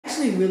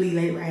actually really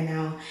late right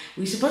now.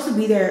 We're supposed to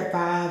be there at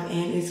 5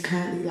 and it's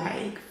currently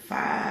like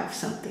 5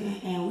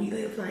 something and we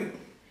live like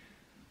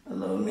a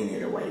little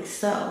minute away.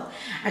 So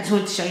I just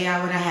want to show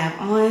y'all what I have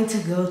on to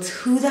go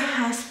to the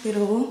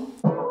hospital.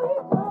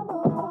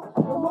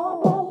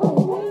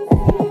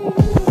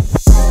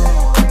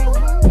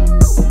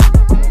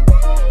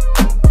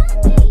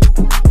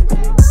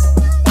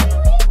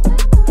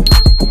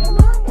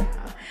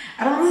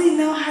 I don't really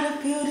know how to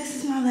feel. This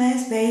is my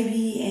last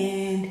baby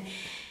and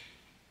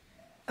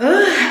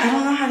I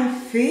don't know how to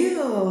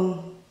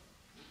feel.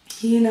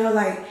 You know,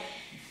 like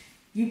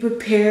you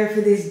prepare for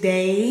this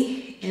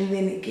day and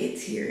then it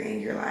gets here and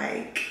you're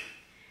like,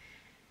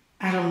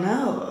 I don't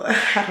know.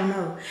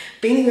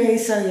 But anyway,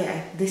 so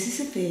yeah, this is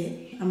a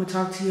fit. I'm gonna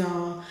talk to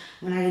y'all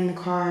when I get in the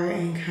car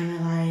and kind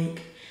of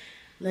like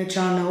let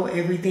y'all know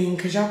everything.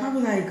 Cause y'all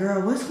probably like,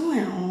 girl, what's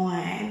going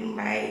on?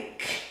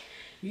 Like,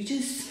 you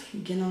just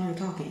getting on here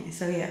talking.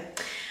 So yeah,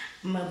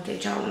 I'm gonna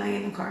update y'all when I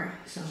get in the car,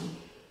 so.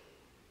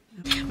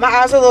 My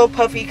eyes are a little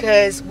puffy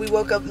because we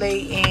woke up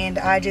late and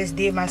I just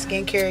did my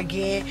skincare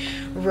again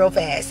real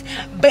fast.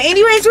 But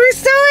anyways, we're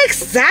so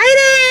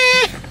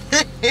excited.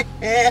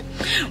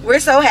 We're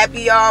so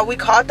happy, y'all. We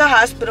called the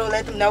hospital,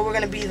 let them know we're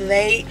gonna be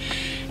late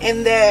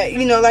and that,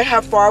 you know, like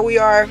how far we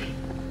are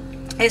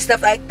and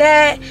stuff like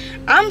that.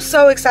 I'm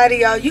so excited,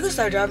 y'all. You can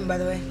start driving, by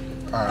the way.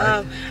 All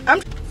right. I'm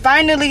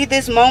finally,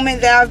 this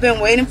moment that I've been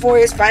waiting for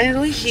is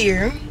finally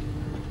here.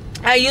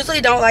 I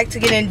usually don't like to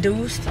get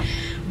induced,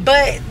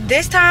 but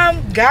this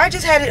time God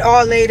just had it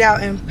all laid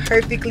out and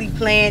perfectly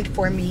planned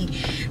for me.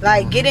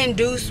 Like, getting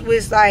induced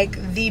was like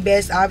the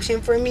best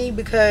option for me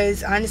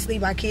because honestly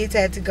my kids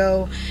had to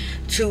go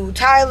to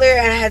Tyler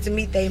and I had to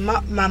meet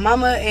my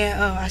mama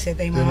and I said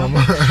they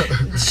mama.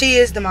 She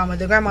is the mama,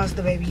 the grandma's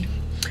the baby.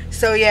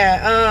 So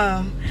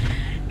yeah,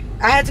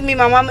 I had to meet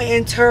my mama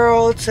in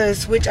Turl to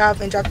switch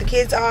off and drop the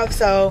kids off,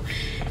 so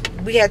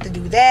we had to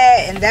do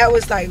that, and that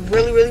was like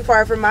really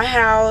far from my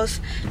house.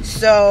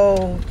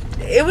 So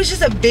it was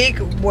just a big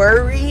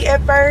worry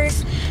at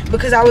first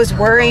because I was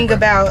worrying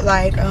about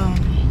like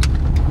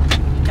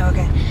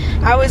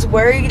I was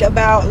worried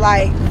about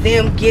like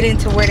them getting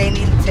to where they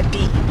needed to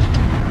be.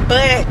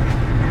 But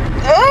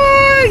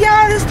oh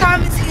y'all, this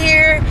time is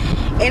here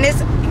and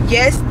it's,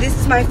 yes, this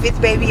is my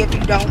 5th baby. If you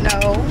don't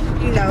know,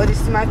 you know,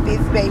 this is my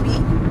 5th baby,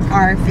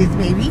 our 5th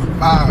baby.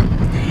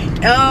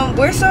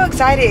 We're so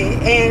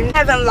excited and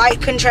having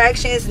light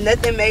contractions,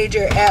 nothing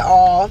major at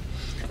all.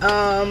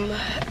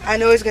 I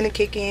know it's gonna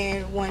kick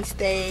in once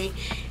they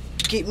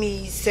get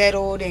me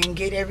settled and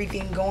get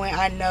everything going.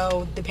 I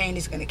know the pain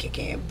is gonna kick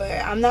in, but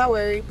I'm not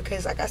worried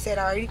because like I said,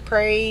 I already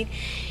prayed.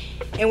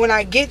 And when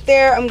I get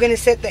there, I'm gonna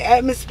set the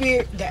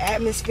atmosphere.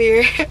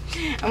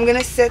 I'm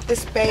gonna set the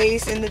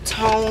space and the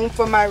tone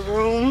for my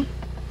room.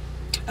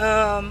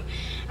 I'm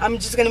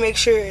just gonna make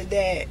sure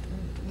that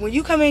when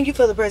you come in, you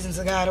feel the presence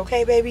of God,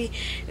 okay, baby?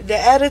 The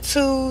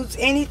attitudes,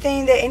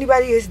 anything that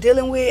anybody is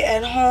dealing with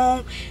at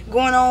home,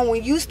 going on,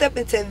 when you step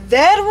into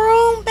that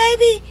room,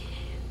 baby,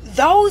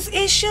 those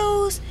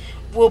issues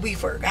will be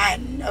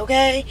forgotten,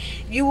 okay?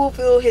 You will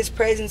feel his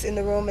presence in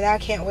the room, and I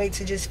can't wait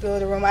to just feel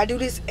the room. I do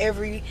this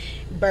every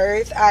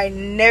birth. I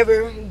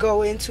never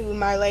go into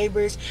my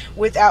labors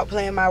without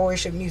playing my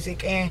worship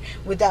music and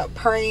without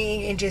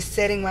praying and just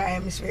setting my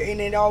atmosphere,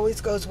 and it always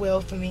goes well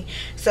for me.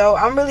 So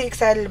I'm really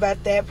excited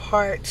about that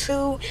part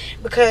too,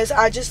 because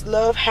I just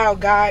love how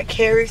God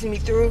carries me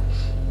through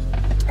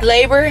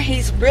labor.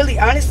 He's really,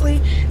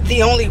 honestly,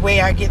 the only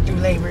way I get through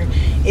labor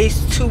is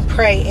to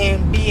pray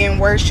and be in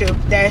worship.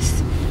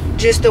 That's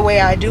just the way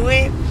I do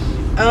it.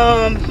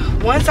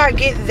 Once I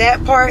get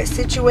that part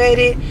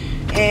situated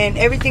and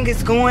everything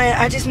is going,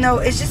 I just know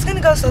it's just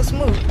gonna go so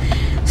smooth.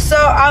 So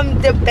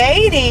I'm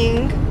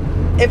debating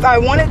if I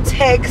want to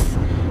text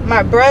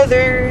my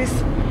brothers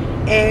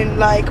and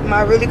like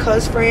my really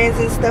close friends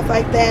and stuff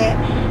like that,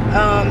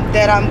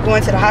 that I'm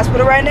going to the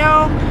hospital right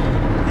now,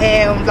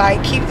 and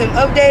like keep them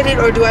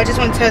updated, or do I just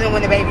want to tell them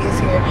when the baby is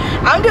here?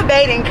 I'm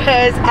debating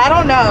because I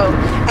don't know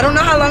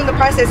how long the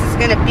process is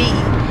gonna be.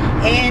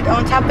 And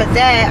on top of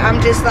that,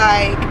 I'm just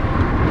like,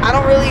 I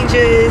don't really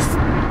just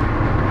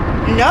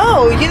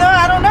know, you know,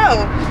 I don't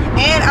know.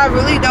 And I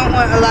really don't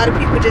want a lot of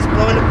people just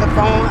blowing up the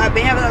phone. I've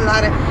been having a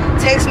lot of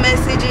text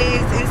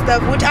messages and stuff,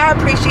 which I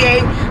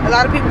appreciate. A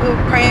lot of people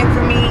praying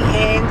for me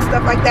and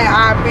stuff like that.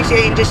 I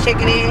appreciate and just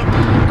checking in.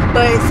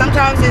 But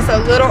sometimes it's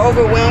a little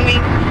overwhelming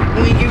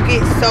when you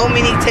get so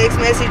many text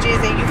messages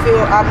and you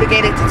feel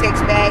obligated to text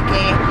back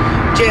and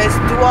just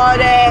do all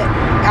that.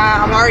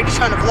 I'm already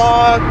trying to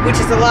vlog, which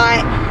is a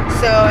lot.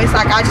 So it's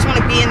like I just want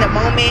to be in the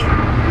moment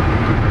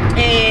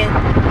and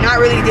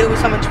not really deal with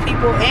so much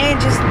people and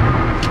just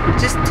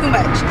too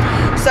much.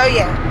 So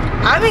yeah,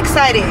 I'm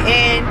excited,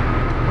 and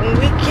when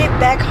we get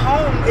back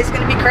home, it's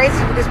gonna be crazy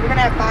because we're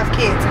gonna have 5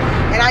 kids,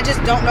 and I just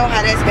don't know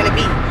how that's gonna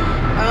be.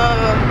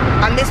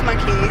 I miss my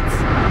kids.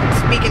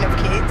 Speaking of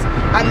kids,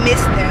 I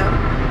miss them.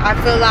 I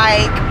feel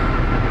like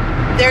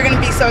they're gonna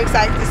be so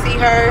excited to see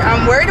her.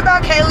 I'm worried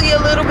about Kaylee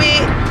a little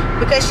bit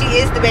because she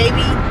is the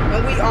baby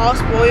and we all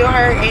spoil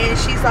her, and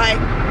she's like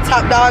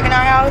top dog in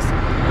our house.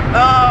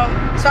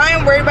 So I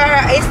am worried about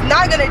her. It's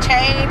not gonna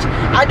change.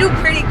 I do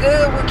pretty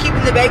good with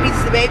keeping the babies.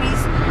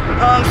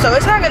 So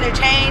it's not gonna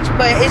change,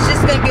 but it's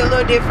just gonna be a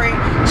little different.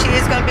 She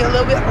is gonna be a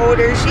little bit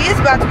older. She is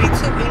about to be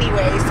 2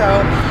 anyway, so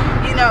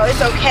you know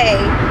it's okay.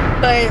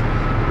 But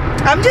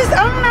I don't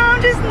know,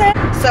 I'm just not.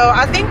 So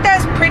I think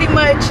that's pretty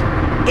much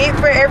it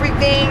for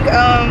everything.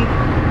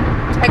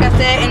 Like I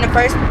said in the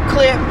first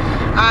clip,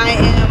 I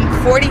am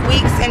 40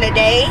 weeks in a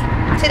day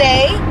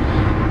today.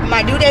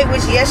 My due date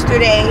was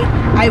yesterday.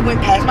 I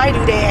went past my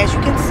due date, as you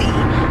can see.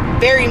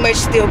 Very much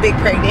still big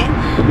pregnant.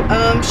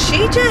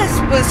 She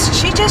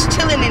just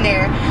chilling in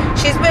there.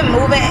 She's been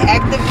moving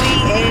actively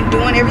and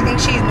doing everything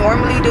she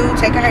normally do,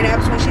 taking her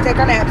naps when she take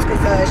her naps,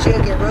 because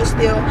she'll get real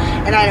still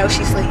and I know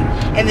she's asleep,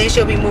 and then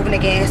she'll be moving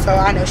again, so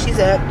I know she's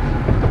up.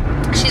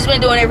 She's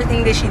been doing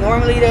everything that she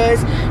normally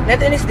does.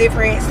 Nothing is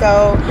different.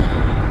 So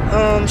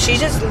she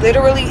just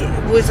literally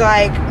was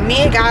like, me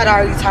and God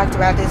already talked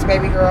about this,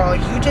 baby girl.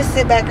 You just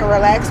sit back and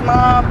relax,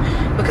 mom,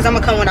 because I'm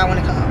gonna come when I want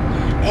to come.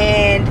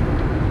 And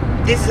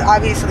this is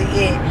obviously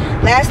it.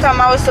 Last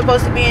time I was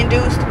supposed to be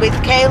induced with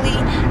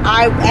Kaylee,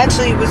 I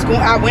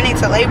went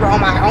into labor on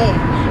my own.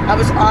 I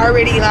was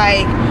already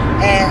like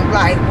at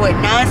what,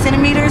 9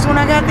 centimeters when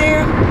I got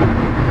there,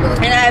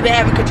 and I had been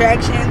having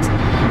contractions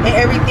and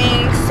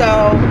everything.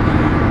 So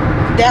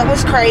that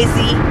was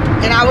crazy.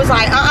 And I was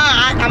like,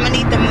 I'm gonna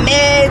need the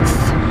meds.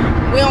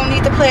 We don't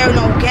need to play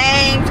no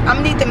games.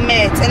 I'm gonna need the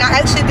meds. And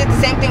I actually did the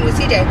same thing with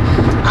CJ.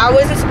 I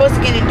wasn't supposed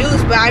to get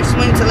induced, but I just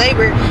went into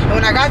labor. And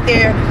when I got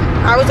there,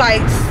 I was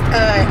like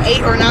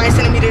 8 or 9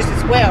 centimeters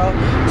as well.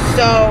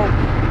 So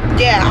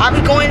yeah, I'll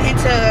be going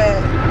into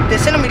the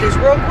centimeters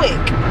real quick.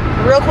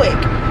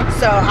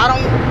 So I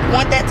don't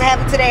want that to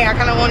happen today. I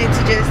kind of wanted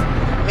to just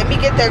let me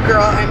get there,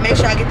 girl, and make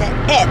sure I get that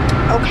ep,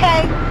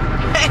 okay?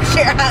 Make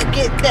sure I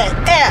get that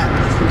ep.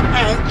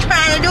 I ain't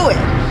trying to do it,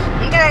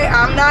 okay?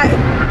 I'm not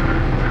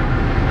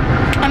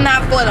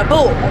for the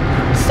bull.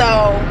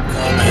 So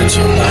come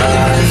into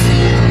life.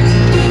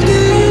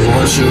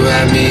 Won't you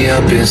wrap me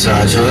up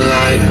inside your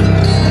light?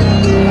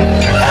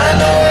 I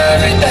know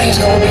everything's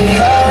gonna be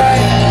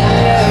alright.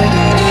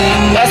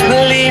 Let's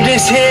believe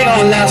this here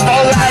gon' last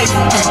for life.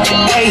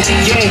 Hey,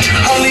 yeah,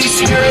 Holy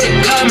Spirit,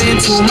 come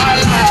into my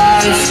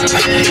life.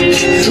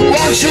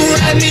 Won't you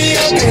wrap me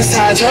up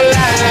inside your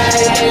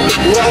light?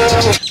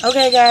 Whoa.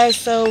 Okay, guys,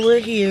 so we're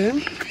here.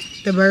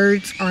 The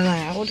birds are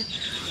loud.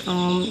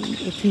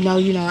 If you know,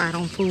 you know I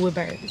don't fool with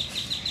birds.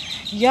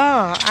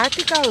 Y'all, I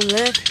think I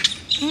left.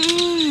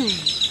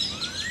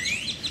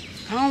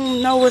 I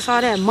don't know what's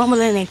all that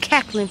mumbling and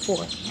cackling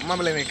for.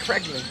 Mumbling and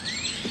crackling.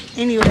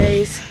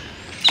 Anyways,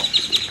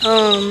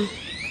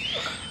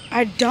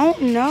 I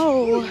don't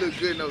know. You look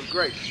good in those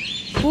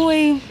grapes.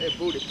 Boy. That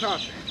booty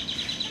popping.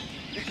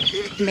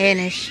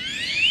 Manish.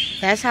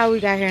 That's how we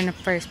got here in the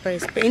first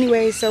place. But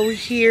anyway, so we're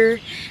here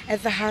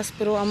at the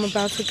hospital. I'm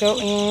about to go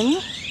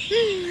in.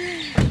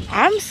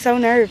 I'm so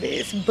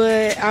nervous,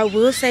 but I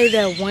will say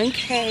that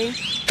 1K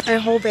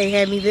and Jove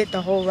had me lit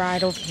the whole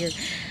ride over here.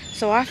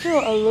 So I feel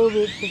a little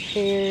bit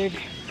prepared.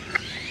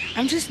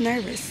 I'm just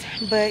nervous.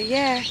 But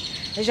yeah,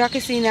 as y'all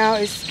can see now,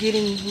 it's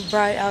getting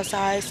bright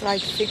outside. It's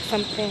like 6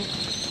 something.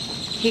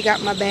 He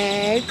got my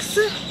bags.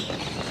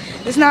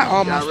 It's not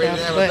all my stuff,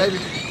 but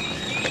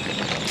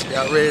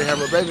y'all ready to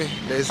have a baby?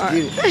 Let's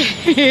get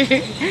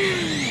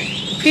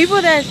it.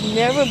 People that's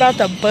never about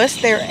to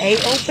bust their A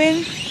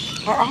open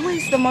are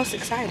always the most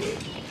excited.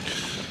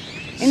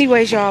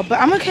 Anyways, y'all, but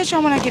I'm gonna catch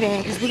y'all when I get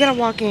in, because we gotta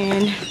walk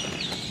in.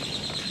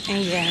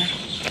 And yeah,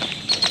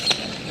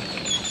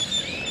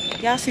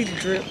 y'all see the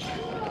drip.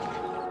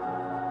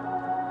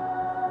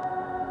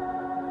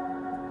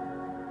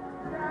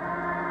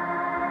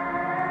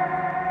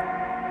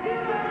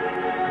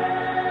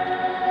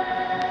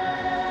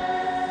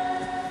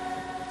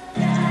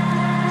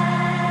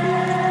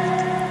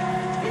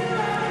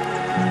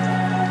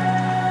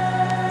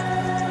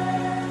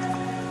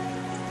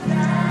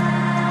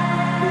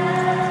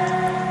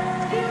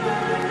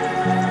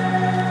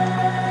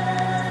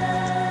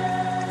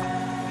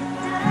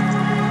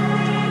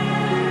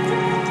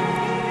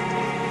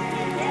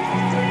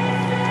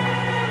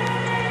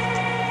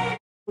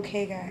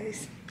 Okay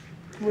guys,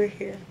 we're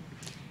here.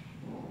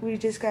 We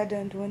just got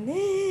done doing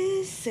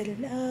this,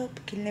 setting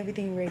up, getting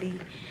everything ready.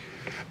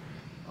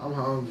 I'm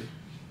hungry.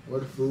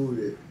 What the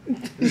food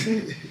is?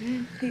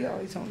 He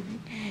always hungry.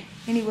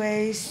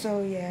 Anyways,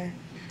 so yeah.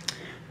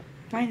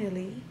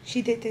 Finally,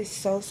 she did this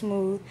so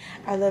smooth.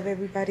 I love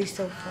everybody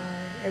so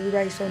far.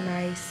 Everybody's so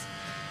nice.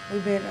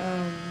 We've been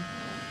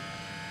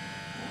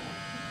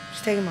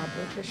just taking my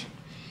blood pressure.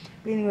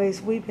 But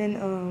anyways, we've been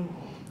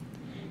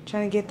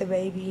trying to get the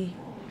baby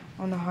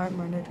on the heart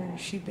monitor.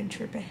 She's been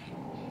tripping.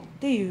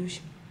 The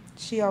usual.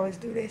 She always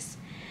do this.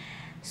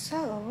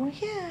 So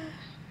yeah,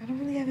 I don't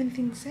really have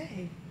anything to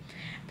say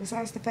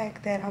besides the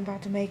fact that I'm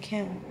about to make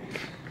him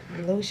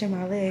lotion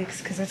my legs,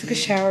 because I took a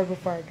shower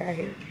before I got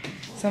here.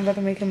 So I'm about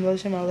to make him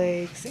lotion my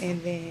legs,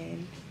 and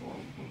then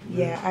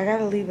yeah, I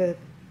gotta leave a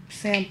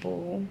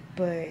sample,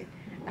 but I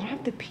don't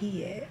have to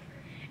pee yet.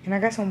 And I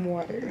got some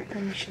water.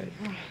 Let me show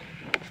you.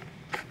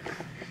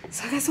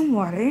 So I got some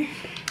water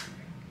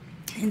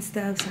and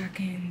stuff so I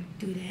can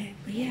do that.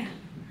 But yeah,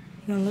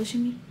 you gonna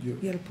lotion me? Yeah.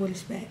 You gotta pull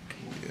this back.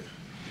 Yeah.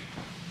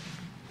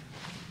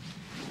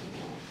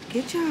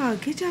 Get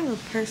y'all a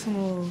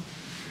personal,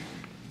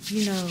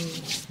 you know,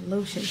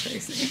 lotion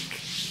person.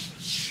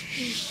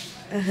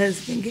 A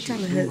husband. Get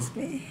y'all a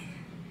husband.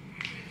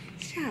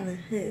 Get y'all a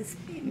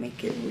husband.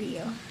 Make it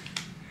real.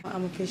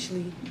 I'm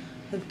officially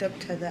hooked up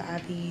to the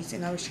IVs,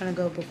 and I was trying to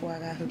go before I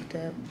got hooked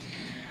up.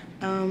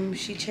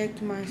 She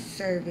checked my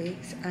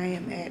cervix. I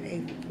am at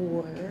a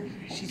 4.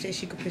 She said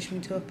she could push me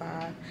to a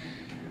 5.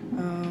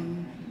 I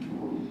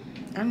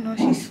don't know,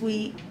 she's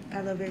sweet.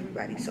 I love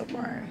everybody so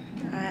far.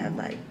 I have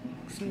like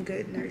some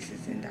good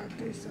nurses and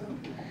doctors, so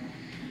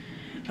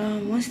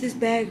once this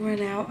bag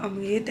run out, I'm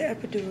gonna get the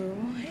epidural,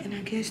 and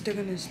I guess they're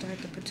gonna start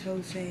the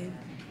Pitocin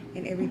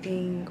and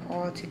everything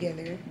all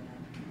together.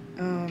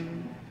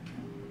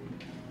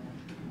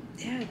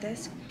 Yeah,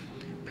 that's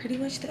pretty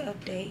much the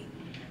update.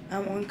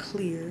 I'm on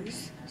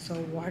clears, so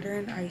water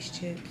and ice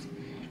chips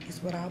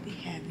is what I'll be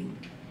having.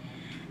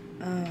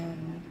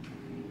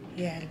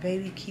 Yeah, the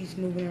baby keeps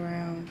moving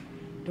around,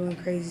 doing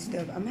crazy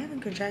stuff. I'm having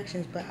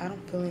contractions, but I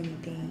don't feel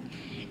anything.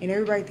 And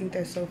everybody think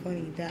that's so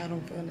funny that I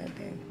don't feel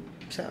nothing.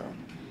 So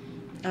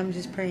I'm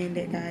just praying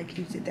that God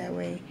keeps it that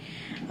way.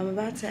 I'm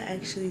about to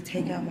actually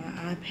take out my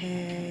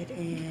iPad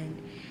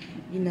and,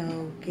 you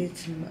know, get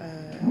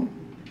some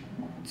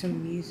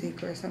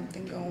music or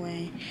something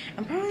going.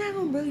 I'm probably not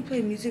gonna really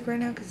play music right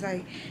now because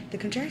like the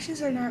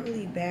contractions are not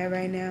really bad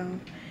right now.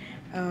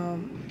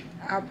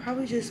 I'll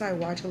probably just like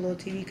watch a little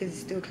TV because it's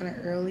still kind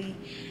of early,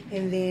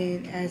 and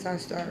then as I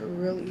start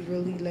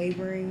really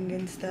laboring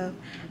and stuff,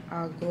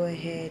 I'll go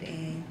ahead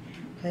and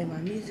play my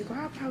music, or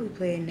I'll probably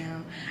play it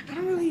now. I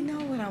don't really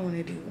know what I want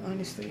to do,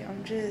 honestly.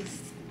 I'm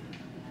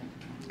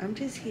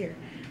just here.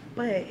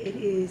 But it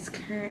is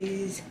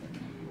currently,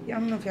 I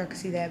don't know if y'all can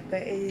see that,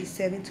 but it is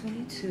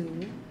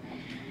 7:22.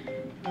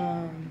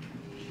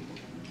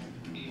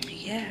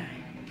 Yeah,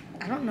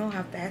 I don't know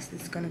how fast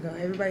it's gonna go.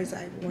 Everybody's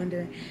like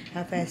wondering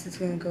how fast it's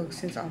gonna go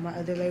since all my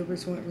other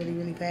labors went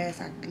really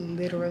fast. I could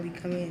literally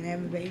come in and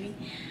have a baby.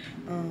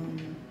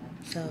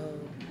 So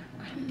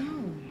I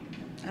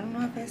don't know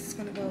how fast it's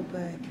gonna go,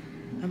 but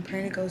I'm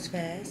praying it goes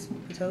fast.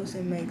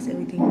 Pitocin makes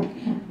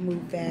everything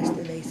move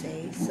faster, they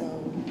say.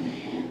 So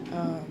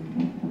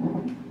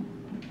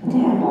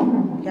yeah,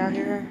 y'all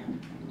hear her?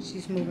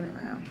 She's moving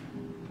around.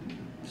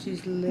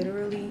 She's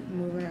literally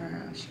moving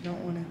around. She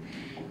don't want to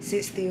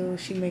sit still.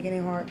 She's making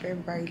it hard for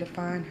everybody to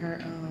find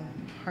her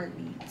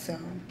heartbeat. So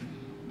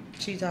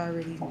she's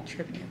already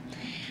tripping.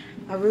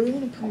 I really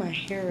want to put my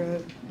hair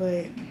up,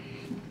 but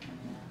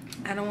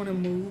I don't want to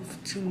move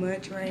too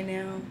much right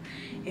now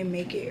and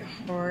make it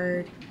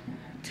hard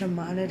to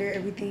monitor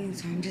everything.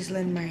 So I'm just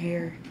letting my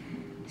hair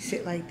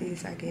sit like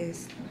this, I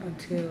guess,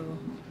 until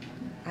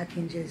I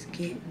can just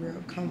get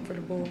real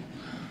comfortable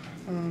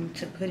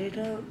to put it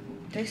up.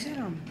 They said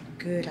I'm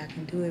good, I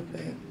can do it,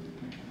 but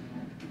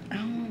I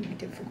don't want to be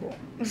difficult.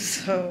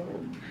 So,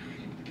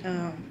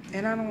 and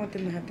I don't want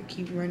them to have to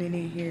keep running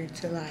in here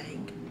to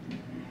like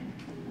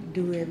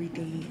do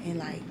everything and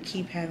like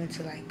keep having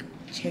to like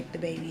check the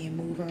baby and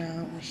move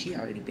around when she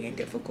already being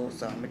difficult.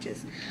 So I'm gonna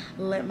just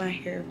let my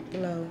hair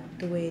flow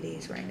the way it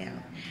is right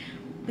now.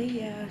 But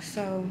yeah,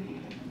 so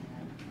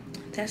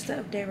that's the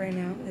update right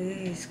now.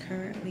 It is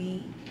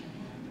currently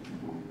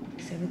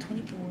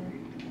 7:24.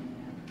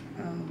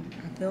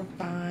 I feel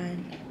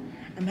fine.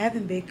 I'm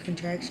having big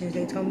contractions.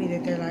 They told me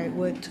that they're like,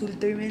 what, 2 to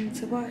 3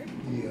 minutes apart?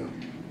 Yeah.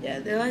 Yeah,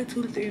 they're like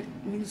 2 to 3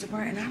 minutes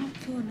apart, and I don't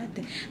feel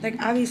nothing. Like,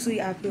 obviously,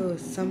 I feel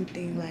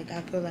something. Like,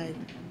 I feel like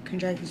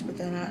contractions, but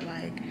they're not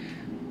like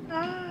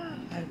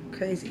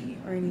crazy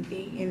or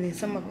anything. And then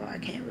some of them I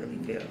can't really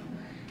feel.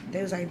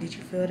 They was like, did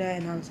you feel that?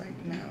 And I was like,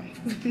 no.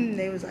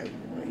 They was like,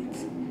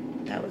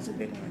 what? That was a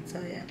big one. So,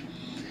 yeah.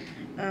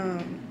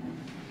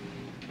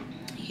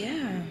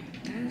 Yeah,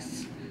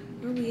 that's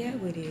where we at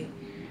with it.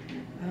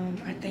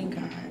 I thank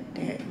God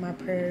that my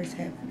prayers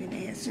have been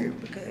answered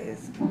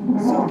because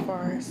so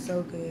far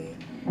so good.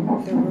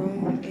 The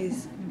room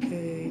is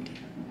good.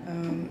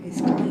 It's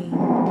clean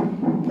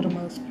for the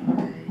most part,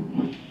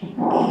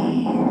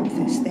 and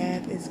the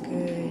staff is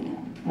good.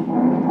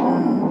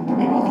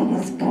 Everything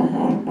is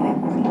good.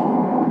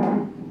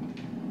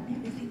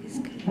 Everything is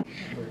good.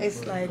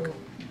 It's like,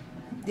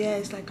 yeah,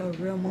 it's like a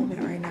real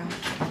moment right now.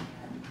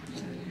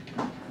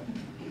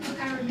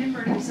 I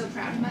remembered. I'm so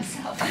proud of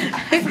myself. I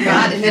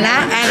forgot. And I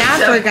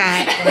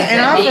forgot.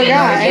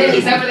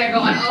 He's over there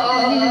going,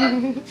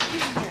 oh.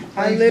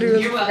 I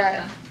literally You're forgot.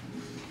 welcome.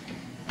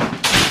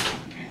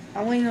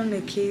 I'm waiting on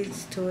the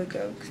kids to wake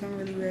up because I'm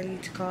really ready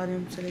to call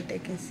them so that they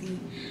can see,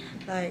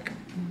 like,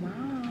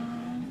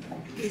 Mom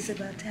is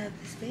about to have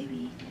this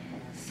baby.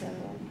 So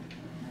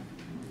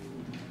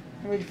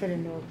I'm ready for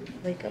them to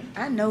wake up.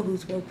 I know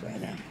who's woke right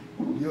now.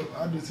 Yep,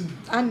 I do too.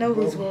 I know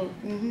who's woke.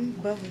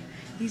 Bubba.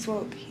 He's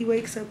woke. He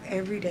wakes up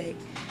every day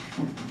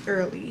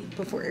early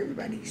before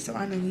everybody. So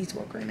I know he's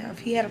woke right now. If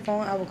he had a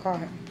phone, I would call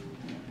him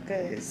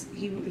because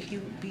he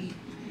would be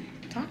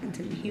talking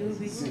to me. He would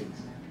be woke.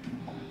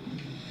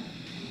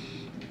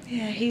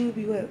 Yeah, he would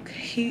be woke.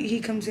 He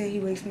comes in, he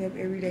wakes me up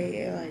every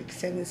day at like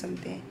 7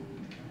 something.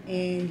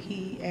 And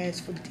he asks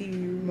for the TV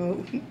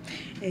remote.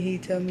 And he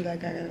tell me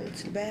like I gotta go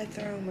to the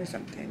bathroom or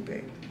something.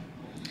 But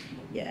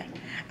yeah,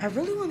 I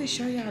really want to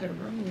show y'all the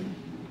room.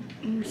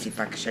 Let me see if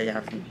I can show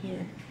y'all from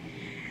here.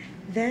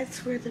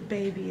 That's where the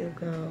baby will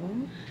go.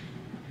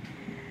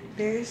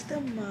 There's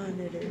the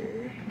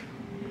monitor.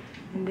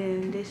 And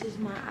then this is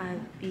my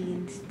IV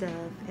and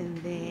stuff. And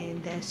then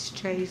that's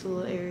Trey's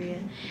little area.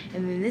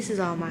 And then this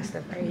is all my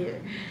stuff right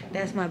here.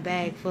 That's my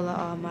bag full of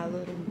all my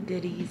little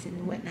goodies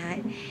and whatnot.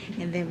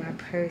 And then my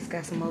purse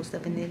got some more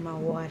stuff. And then my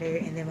water.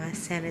 And then my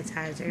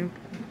sanitizer.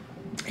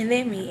 And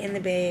then me in the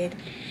bed.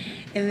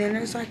 And then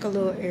there's like a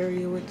little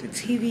area with the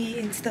TV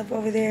and stuff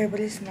over there. But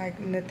it's like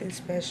nothing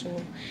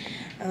special.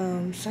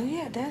 So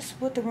yeah, that's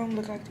what the room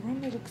looks like. The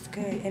room looks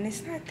good, and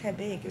it's not that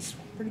big. It's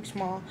pretty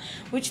small,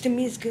 which to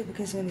me is good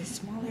because when it's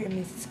smaller, it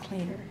means it's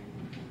cleaner.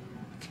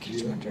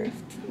 Catch my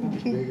drift.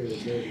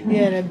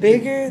 Yeah, the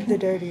bigger, the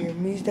dirtier. It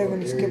means they're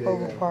gonna skip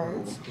over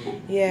parts.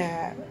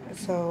 Yeah.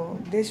 So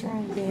this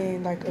room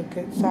being like a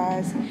good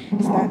size,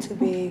 it's not too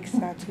big, it's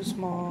not too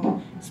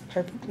small. It's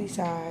perfectly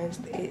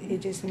sized. It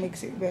just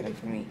makes it better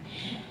for me.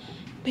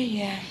 But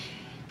yeah,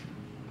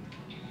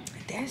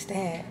 that's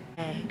that.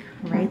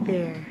 Right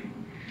there.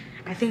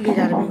 I think it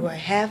gotta be what,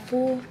 half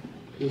full?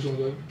 Which one,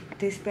 baby?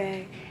 This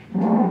bag.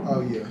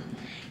 Oh yeah.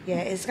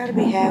 Yeah, it's gotta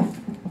be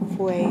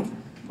halfway.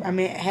 I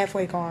mean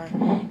halfway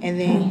gone, and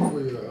then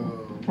For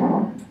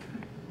your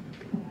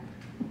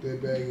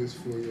that bag is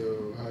for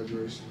your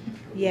hydration.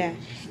 yeah,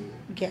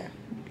 yeah,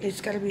 it's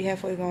gotta be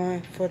halfway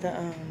gone for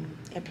the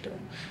epidural.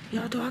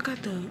 Y'all, do I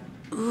got the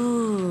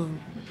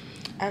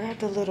I got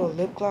the little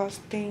lip gloss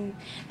thing.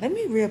 Let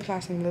me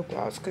reapply some lip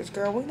gloss, cause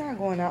girl, we're not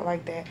going out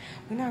like that.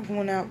 We're not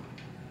going out.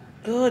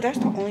 That's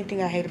the only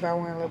thing I hate about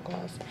wearing lip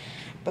gloss.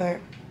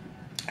 But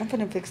I'm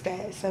gonna fix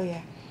that. So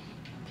yeah.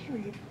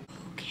 Period.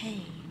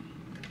 Okay.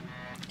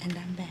 And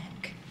I'm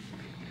back.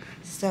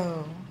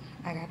 So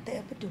I got the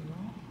epidural.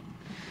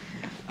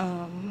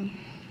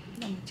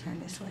 Let me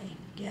turn this way.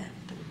 Yeah.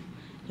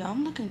 Y'all,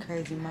 I'm looking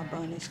crazy. My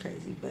bun is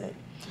crazy, but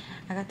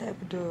I got the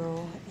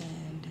epidural,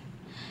 and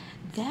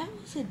that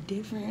was a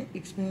different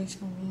experience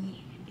for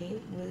me.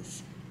 It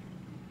was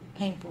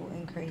painful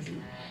and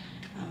crazy.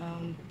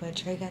 But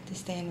Trey got to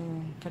stay in the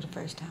room for the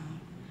first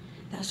time.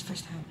 That was the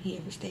first time he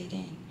ever stayed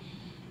in.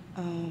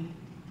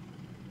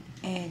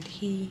 And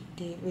he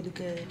did really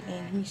good,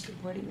 and he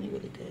supported me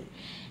really good.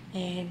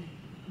 And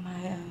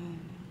my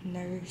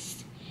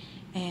nurse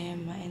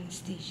and my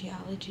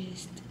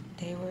anesthesiologist,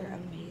 they were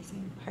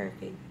amazing,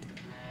 perfect.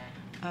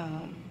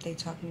 They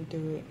talked me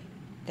through it.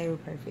 They were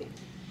perfect.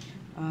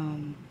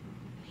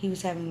 He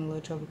was having a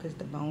little trouble because of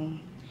the bone,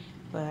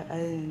 but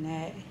other than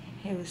that,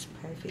 it was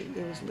perfect.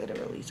 It was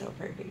literally so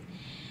perfect.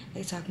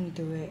 They talked me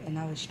through it, and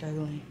I was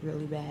struggling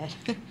really bad.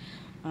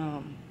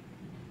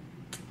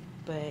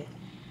 But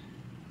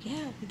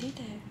yeah, we did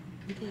that.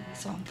 We did it.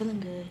 So I'm feeling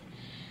good.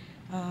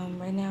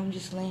 Right now I'm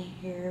just laying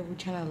here. We're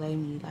trying to lay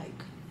me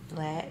like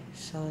flat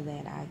so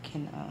that I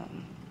can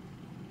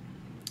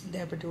the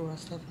epidural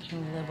stuff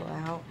can level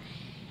out,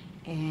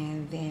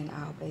 and then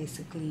I'll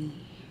basically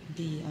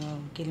be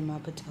getting my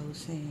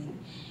Pitocin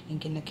and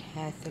getting a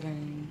catheter.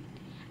 And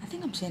I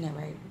think I'm saying that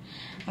right.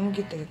 I'm gonna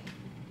get the,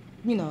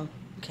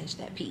 catch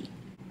that P.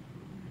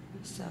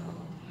 So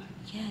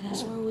yeah,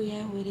 that's where we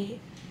at with it.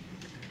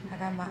 I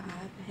got my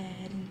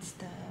iPad and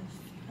stuff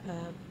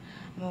up.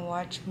 I'm gonna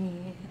watch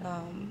me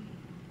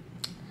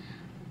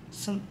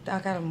I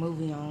got a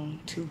movie on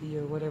Tubi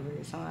or whatever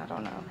it's on, I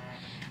don't know.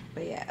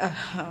 But yeah,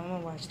 I'm gonna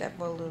watch that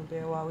for a little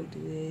bit while we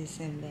do this,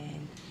 and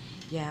then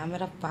yeah, I'm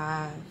at a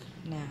 5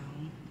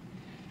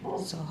 now.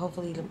 So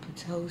hopefully the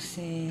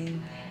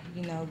Pitocin,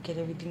 get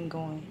everything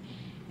going,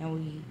 and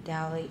we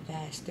dilate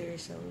faster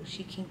so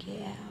she can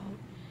get out.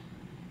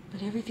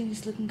 But everything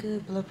is looking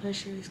good. Blood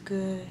pressure is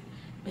good.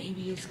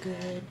 Baby is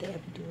good. The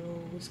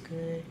epidural was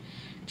good.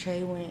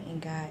 Trey went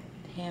and got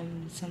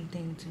him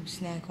something to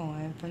snack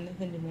on from the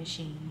vending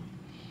machine.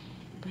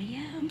 But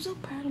yeah, I'm so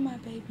proud of my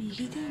baby.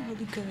 He did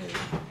really good.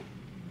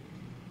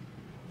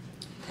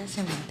 That's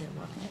him right there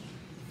walking.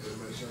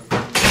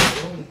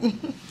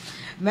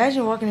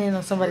 Imagine walking in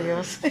on somebody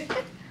else. That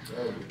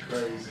would be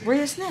crazy. Where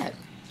your snap?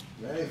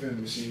 That ain't finna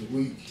machine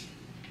weak.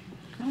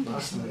 Don't be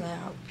so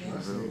loud.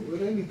 Well,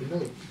 they need to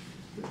know.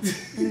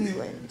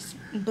 Anyways,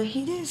 but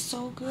he did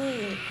so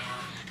good.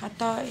 I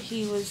thought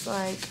he was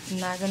like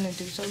not gonna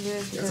do so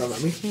good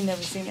because he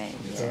never seen that.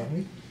 Yeah.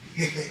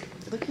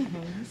 Look at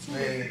him.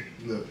 Man,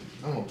 look,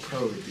 I'm a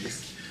pro at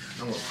this.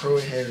 I'm a pro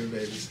at having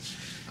babies.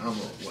 I'm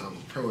a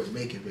pro at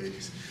making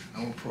babies.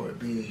 I'm a pro at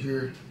being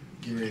here,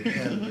 getting ready to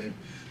have a baby.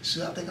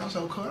 Shit, I think I'm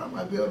so cold I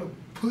might be able to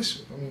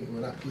push. Well,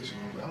 not push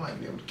one, but I might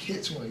be able to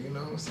catch one. You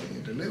know what I'm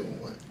saying? Deliver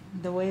one.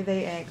 The way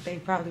they act, they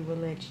probably would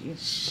let you.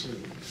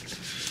 Shoot.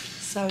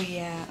 So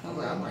yeah,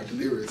 I might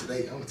deliver it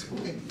today. I'm gonna tell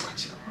you,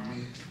 watch out,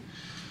 man.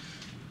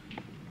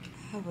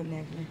 I would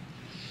never.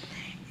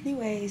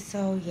 Anyway,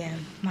 so yeah,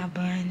 my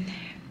bun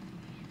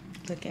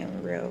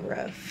looking real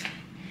rough.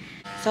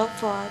 So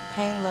far,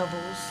 pain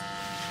levels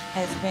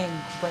has been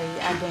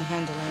great. I've been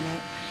handling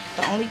it.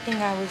 The only thing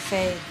I would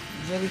say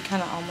really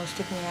kind of almost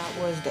took me out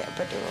was the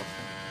epidural.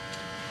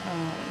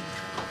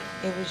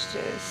 It was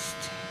just,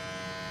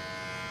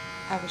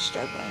 I was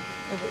struggling.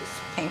 It was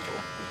painful.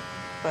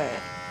 But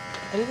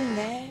other than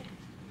that,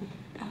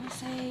 I would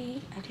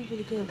say I did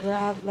really good.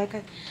 But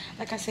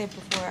like I said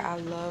before, I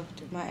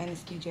loved my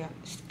anesthesia.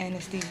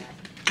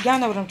 Y'all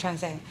know what I'm trying to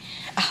say.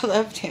 I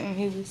loved him.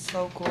 He was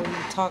so cool.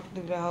 He talked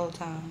through the whole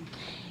time.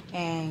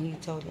 And he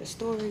told us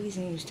stories,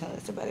 and he was telling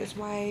us about his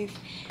wife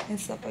and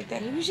stuff like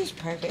that. He was just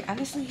perfect.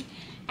 Honestly,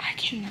 I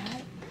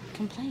cannot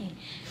complain.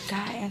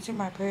 God answered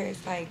my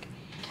prayers. Like,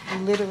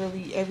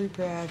 literally every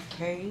prayer I've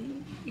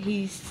prayed,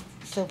 he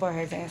so far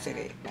has answered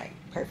it, like,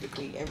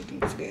 perfectly.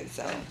 Everything's good.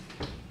 So,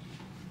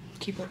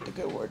 keep up the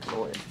good work,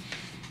 Lord.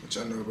 What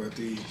y'all know about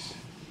these?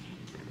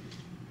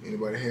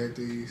 Anybody had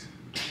these?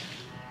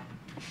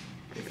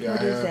 If y'all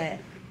What is that?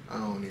 I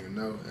don't even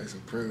know. That's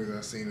some Pringles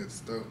I seen at the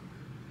store.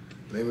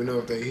 Let me know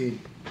if they hit.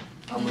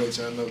 I'm gonna let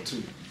y'all know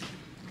too.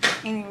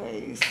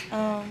 Anyways,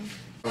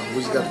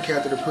 we just got the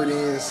catheter put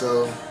in,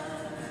 so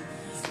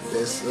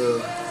that's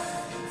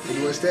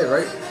pretty much that,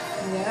 right?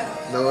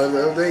 yeah. No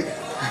other update.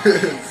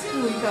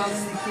 Who we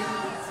calling the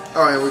kids?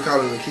 Oh, and we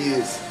calling the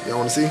kids. Y'all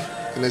wanna see?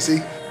 Can they see?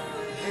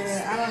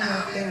 Yeah, I don't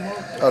know if they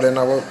woke. Oh, they're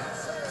not woke?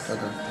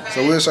 Okay.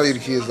 So we'll show you the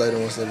kids later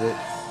once they're woke.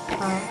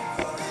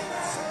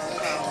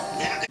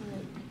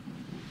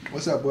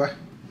 What's up, boy?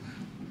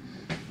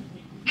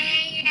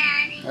 Hey,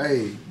 Daddy.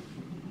 Hey.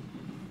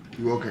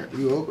 You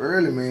woke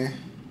early, man.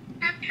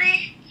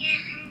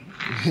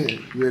 You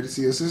ready to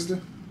see your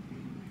sister?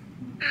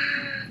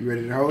 You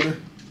ready to hold her?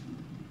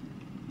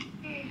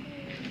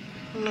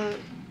 Look,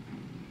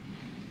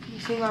 you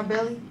see my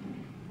belly?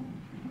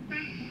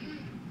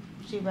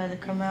 She about to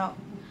come out.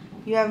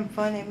 You having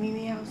fun at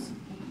Mimi house?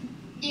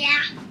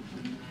 Yeah.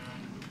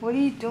 What are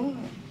you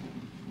doing?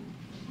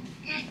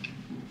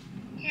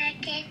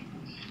 Okay.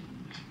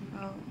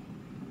 Oh,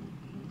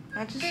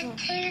 I just The want.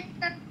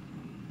 the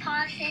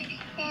pause it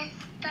and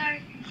start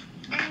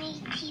any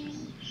TV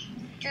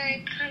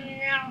start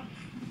coming out.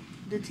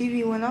 The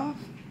TV went off.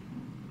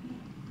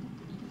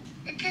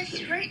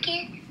 It's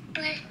working,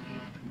 but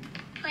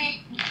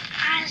I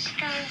just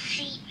don't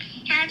see.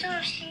 I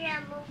don't see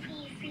that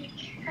movie feed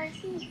because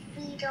he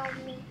feed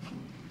on me.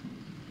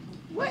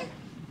 What?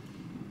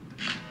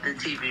 The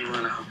TV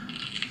went off.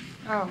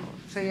 Oh,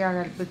 so y'all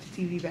gotta put the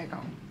TV back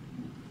on.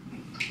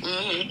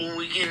 When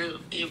we get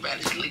up,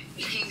 everybody sleep.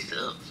 He's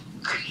up.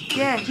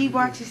 Yeah, he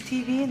watches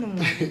TV in the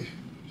morning.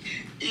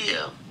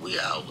 Yeah, we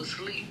all was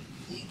asleep.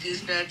 He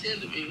just not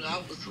telling me I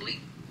was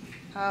asleep.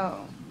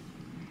 Oh,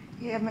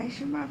 yeah. Make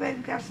sure my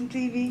baby got some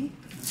TV.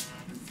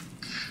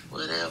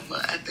 Whatever.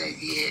 I think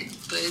he had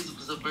class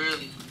was up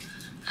early.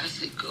 I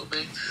said go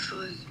back to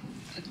sleep.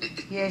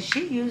 Yeah,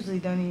 she usually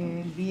don't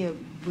even be up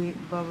with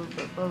Bubba,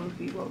 but Bubba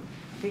be woke.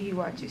 But he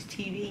watches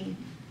TV.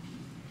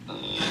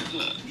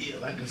 Yeah,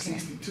 like a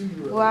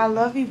 62-year-old. Well, I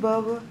love you,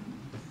 Bubba.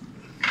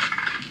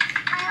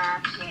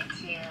 I love you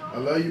too. I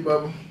love you,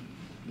 Bubba.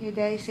 Your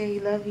daddy said he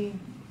love you.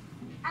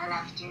 I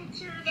love you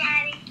too,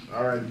 Daddy.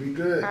 All right, be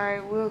good. All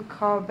right, we'll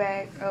call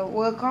back.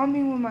 Well, call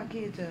me when my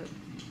kids up.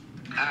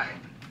 Alright.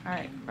 All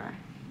right, bye.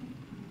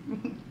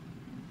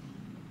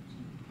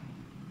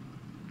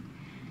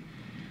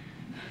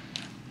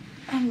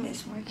 I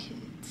miss my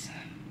kids.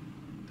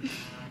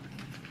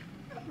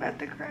 I'm about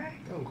to cry.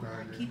 Don't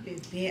cry, girl. Keep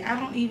it big. I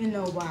don't even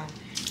know why.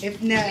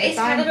 If It's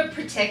kind of a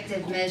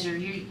protective measure.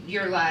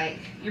 You're like,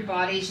 your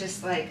body's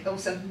just like, oh,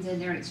 something's in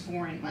there and it's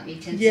foreign. Let me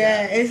tense it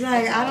yeah, up. it's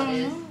like That's I all don't it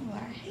is. know. I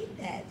hate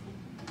that.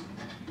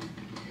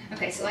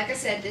 Okay, so like I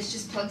said, this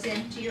just plugs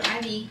into your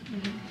IV,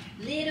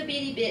 little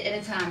bitty bit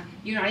at a time.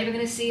 You're not even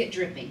going to see it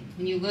dripping.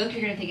 When you look,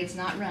 you're going to think it's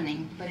not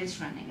running, but it's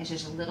running. It's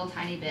just a little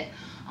tiny bit.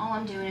 All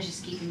I'm doing is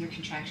just keeping your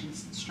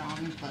contractions strong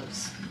and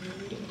close.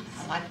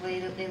 I like the way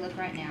that they look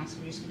right now, so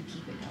we're just going to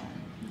keep it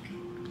going.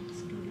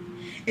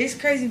 It's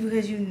crazy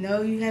because you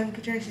know you having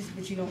contractions,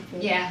 but you don't feel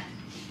it. Yeah.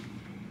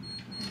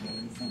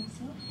 I'm so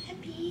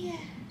happy.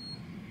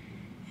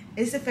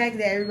 It's the fact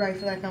that everybody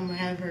feel like I'm gonna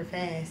have her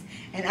fast,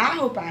 and I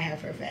hope I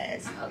have her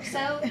fast. I hope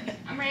so.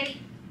 I'm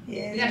ready.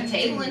 Yes, We got a me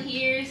table too. in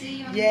here,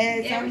 see?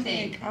 Yes,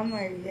 everything. I'm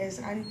like,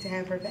 yes, I need to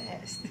have her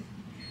fast.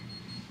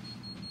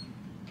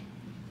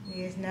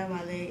 Yes, now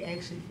my leg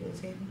actually feels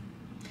heavy.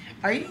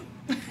 Are you?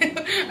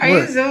 Are you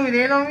What? zooming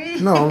in on me?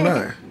 No, I'm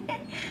not.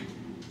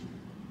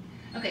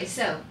 Okay,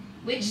 so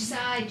which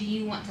side do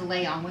you want to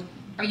lay on? What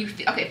are you?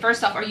 Okay,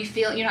 first off,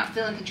 you're not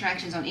feeling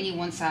contractions on any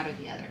one side or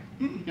the other?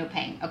 No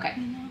pain. Okay.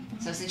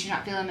 So since you're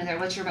not feeling them there,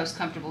 what's your most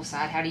comfortable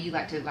side? How do you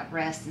like to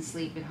rest and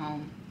sleep at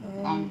home?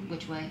 On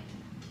which way?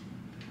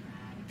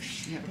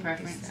 You have a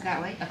preference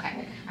that way? Okay.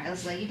 All right,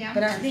 let's lay you down.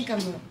 But I first. think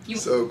I'm.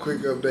 So,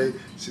 quick update.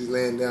 She's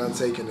laying down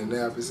taking a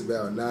nap. It's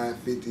about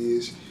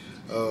 9:50ish.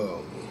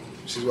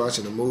 She's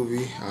watching a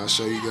movie. I'll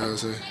show you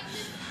guys her.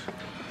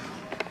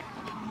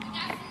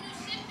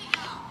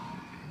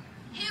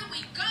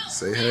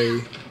 Say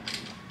hey.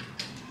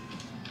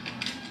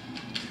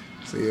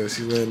 So yeah,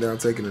 she's laying down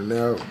taking a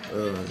nap.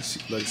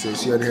 Like I said,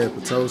 she already had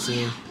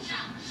Pitocin.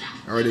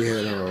 already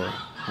had her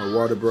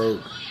water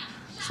broke.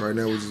 So right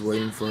now we're just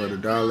waiting for her to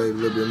dilate a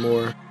little bit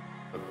more.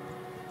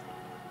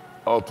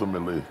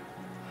 Ultimately,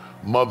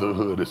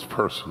 motherhood is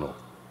personal.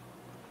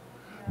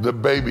 The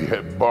baby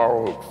had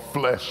borrowed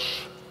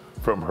flesh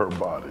from her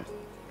body.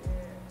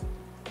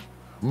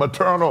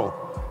 Maternal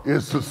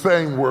is the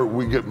same word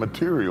we get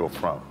material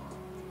from.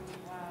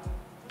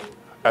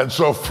 And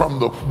so from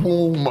the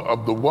womb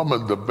of the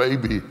woman, the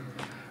baby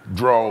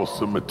draws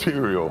the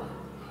material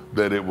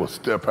that it will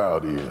step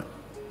out in.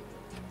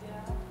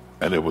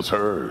 And it was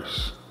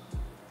hers,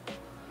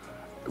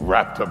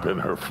 wrapped up in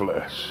her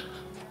flesh.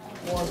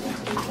 1,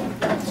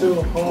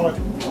 2, hard,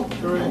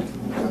 3,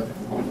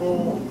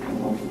 4,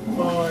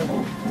 5,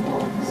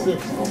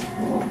 6,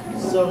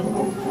 7,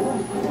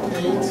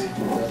 8,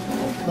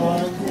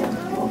 9.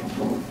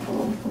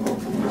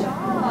 Good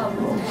job.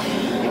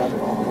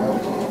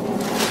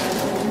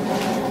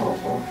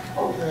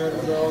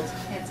 Heads out.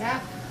 Heads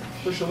out.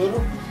 Push a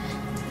little.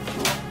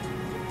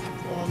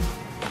 1,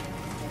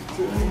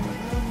 2.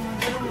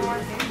 There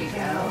you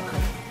go.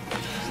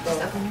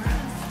 Stop.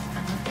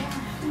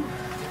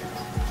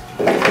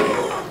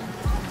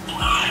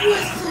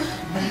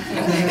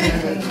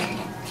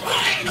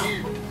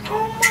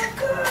 Oh my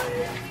God.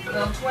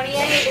 Well, 28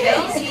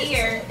 days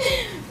here.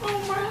 Oh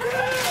my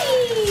God.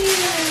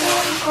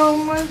 Oh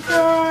my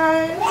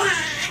God.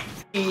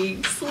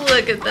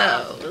 Look at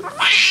those.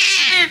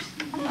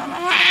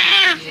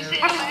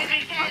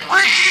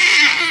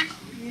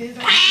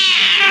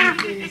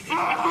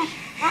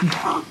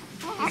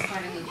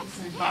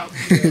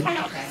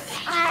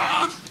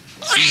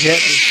 She's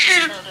happy.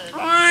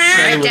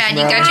 Alright, Dad,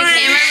 you got your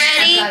camera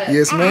ready?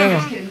 Yes, ma'am.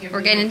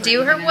 We're gonna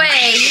do her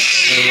way.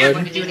 Alright.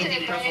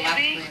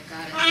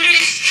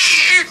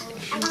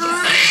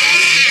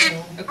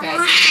 Okay.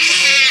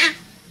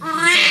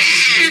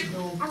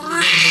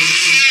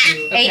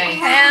 8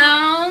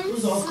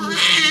 pounds.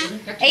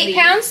 8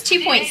 pounds,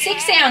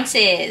 2.6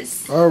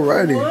 ounces.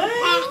 Alrighty.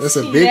 That's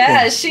a big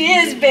Yeah, one. she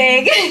is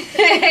big. She's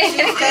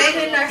stayed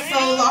in there so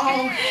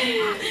long.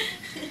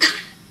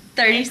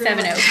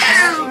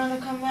 37.05. Trying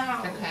to come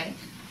out. Okay.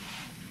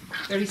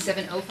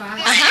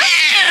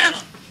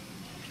 37.05.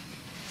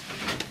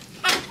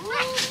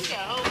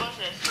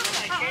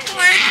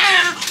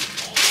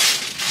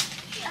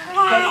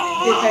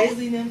 Did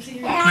Paisley them see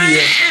her?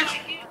 Yeah.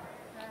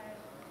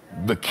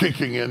 The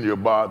kicking in your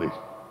body,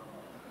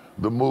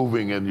 the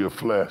moving in your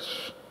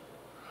flesh,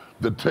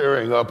 the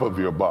tearing up of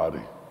your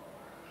body,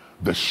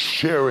 the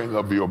sharing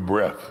of your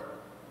breath,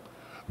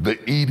 the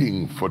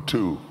eating for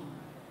two,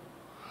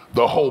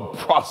 the whole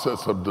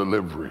process of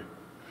delivery,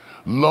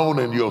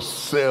 loaning your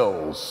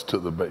cells to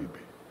the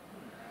baby,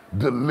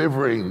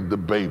 delivering the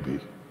baby,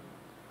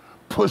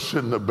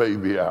 pushing the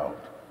baby out.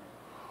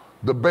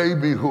 The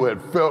baby who had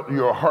felt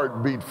your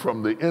heartbeat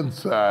from the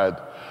inside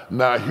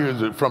now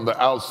hears it from the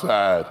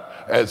outside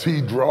as he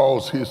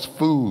draws his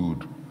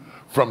food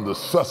from the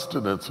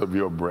sustenance of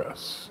your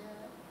breasts.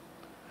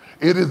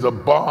 It is a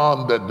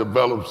bond that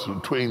develops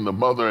between the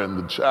mother and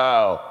the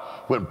child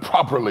when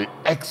properly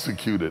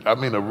executed. I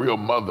mean, a real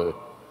mother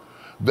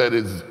that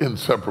is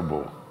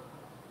inseparable.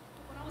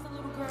 When I was a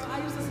little girl,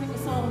 I used to sing a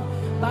song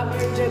by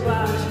Mary J.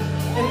 Blige,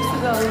 and it used to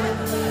go,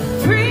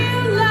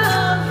 real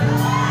love,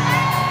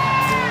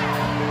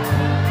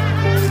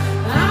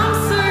 I'm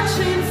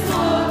searching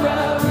for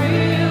a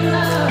real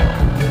love,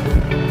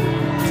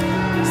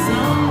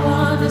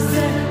 someone to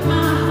set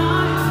my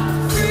heart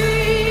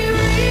free,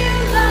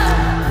 real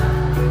love,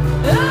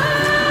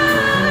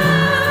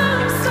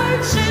 I'm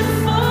searching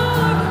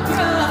for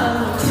a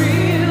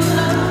real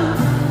love,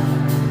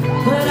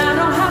 but I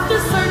don't have to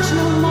search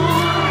no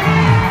more,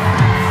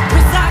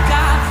 'cause I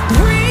got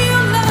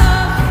real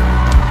love.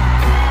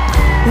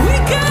 We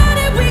got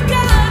it,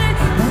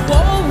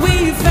 oh, we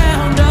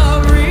found a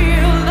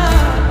real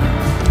love.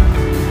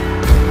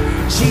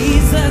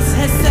 Jesus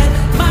has set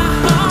my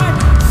heart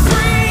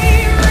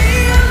free,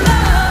 real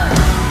love.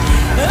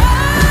 I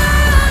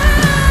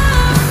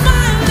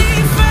finally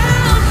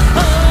found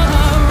a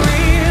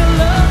real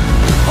love.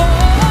 Oh,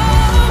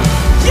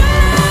 your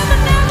love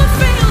never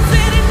fails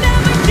and it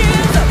never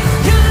gives up.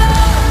 Your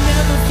love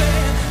never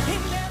fails,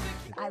 it never.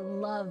 I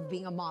love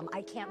being a mom.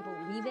 I can't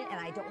believe it, and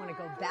I don't want to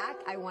go back.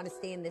 I want to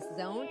stay in this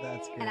zone.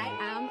 That's good. And I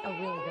am a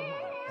really good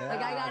mom. Yeah,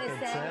 Like, I gotta can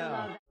say, I tell.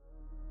 love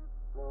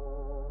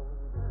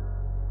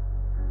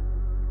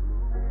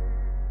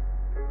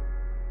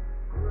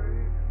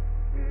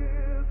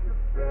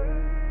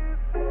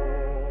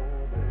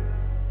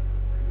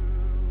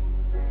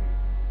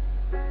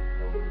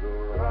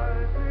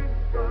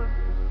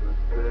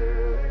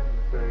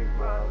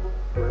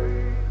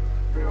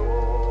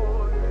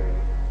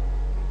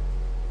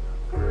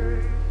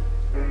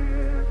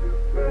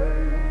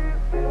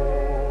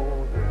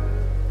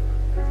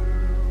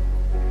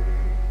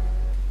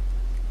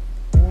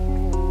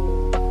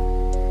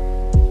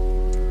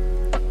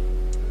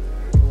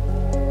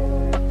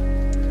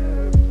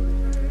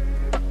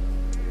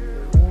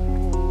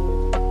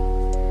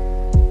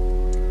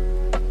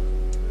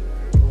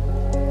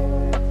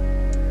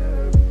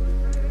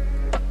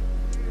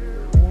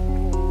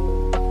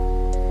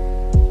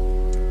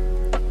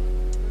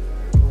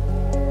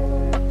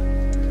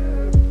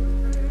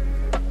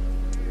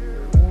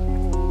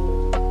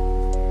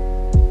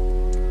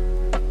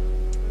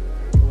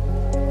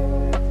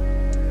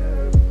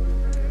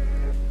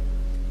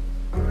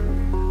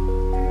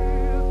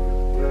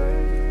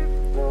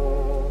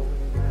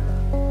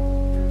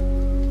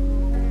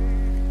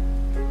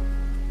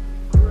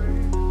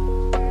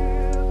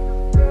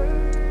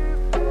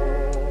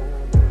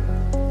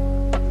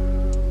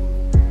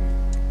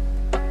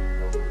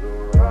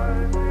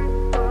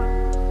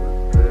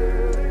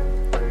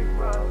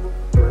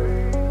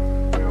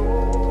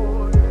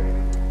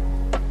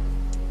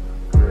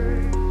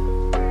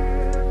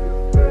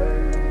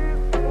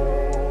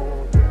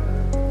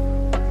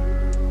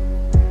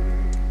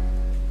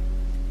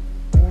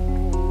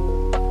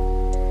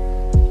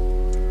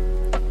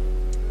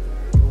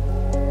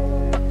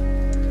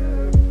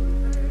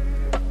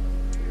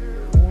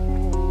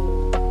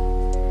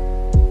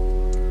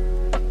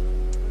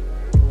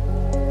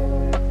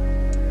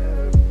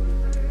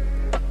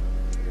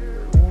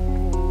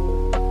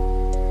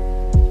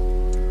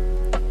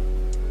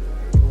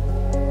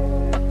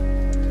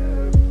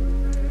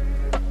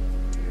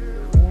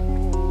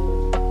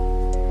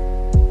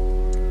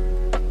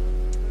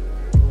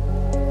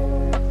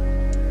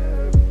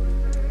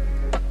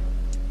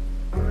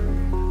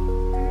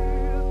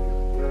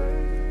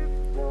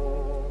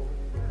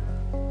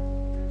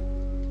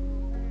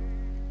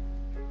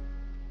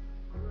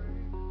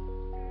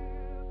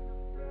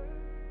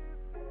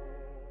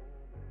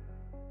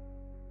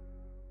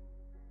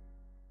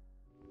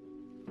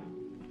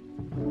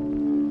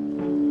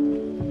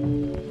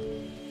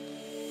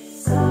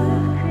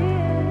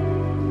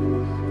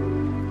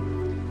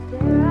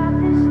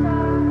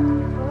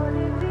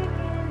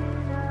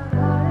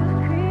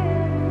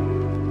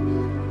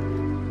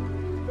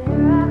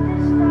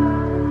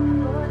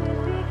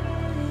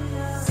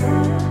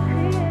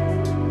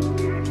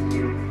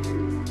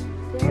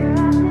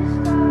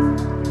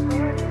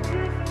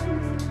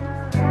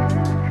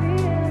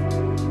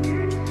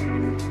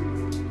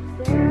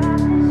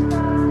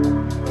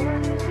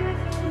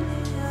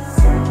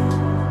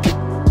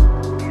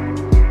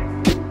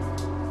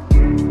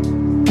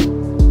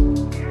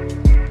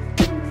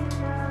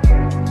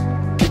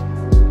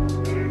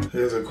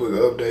Here's a quick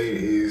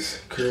update. It's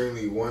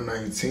currently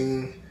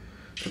 1:19.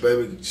 The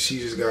baby, she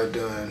just got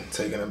done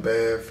taking a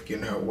bath,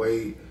 getting her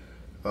weight.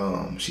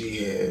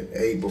 She had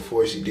ate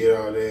before she did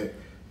all that.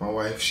 My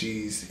wife,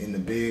 she's in the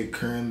bed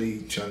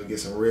currently trying to get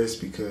some rest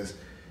because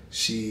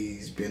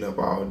she's been up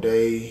all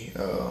day.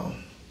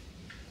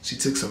 She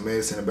took some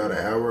medicine about an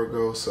hour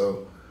ago,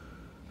 so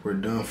we're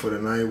done for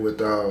the night with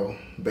our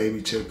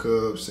baby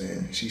checkups,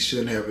 and she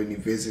shouldn't have any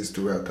visits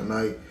throughout the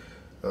night.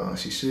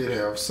 She should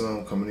have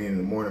some coming in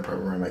the morning,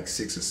 probably around like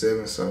 6 or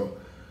 7. So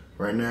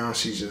right now,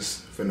 she's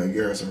just finna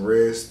get her some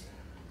rest.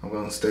 I'm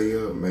gonna stay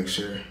up, make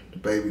sure the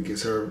baby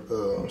gets her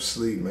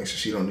sleep, make sure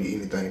she don't need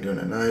anything during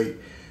the night,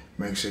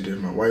 make sure that if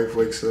my wife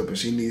wakes up and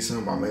she needs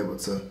something, I'm able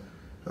to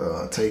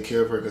take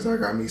care of her because I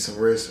got me some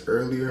rest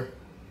earlier.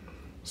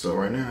 So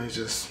right now, it's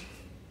just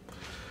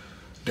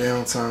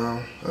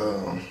downtime.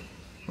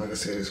 Like I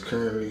said, it's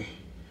currently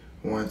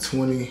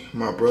 1:20.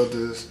 My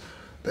brothers,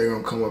 they're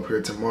gonna come up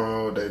here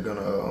tomorrow. They're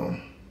gonna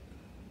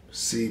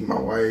see my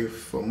wife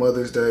for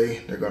Mother's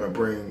Day. They're gonna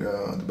bring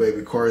the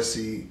baby car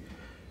seat,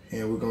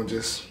 and we're gonna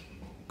just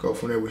go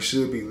from there. We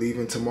should be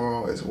leaving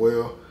tomorrow as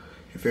well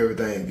if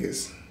everything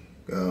gets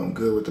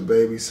good with the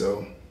baby.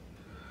 So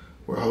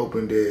we're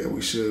hoping that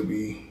we should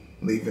be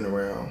leaving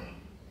around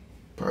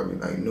probably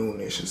like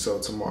noonish or so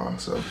tomorrow.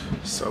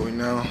 So we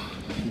now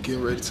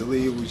getting ready to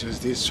leave. We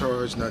just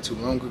discharged not too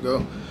long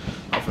ago.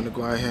 I'm finna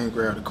go out here and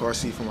grab the car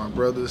seat for my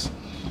brothers.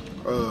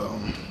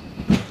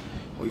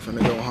 We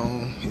finna go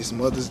home. It's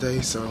Mother's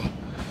Day, so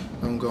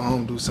I'm gonna go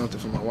home, do something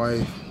for my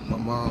wife. My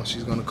mom,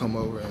 she's gonna come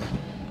over and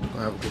we're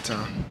gonna have a good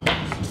time.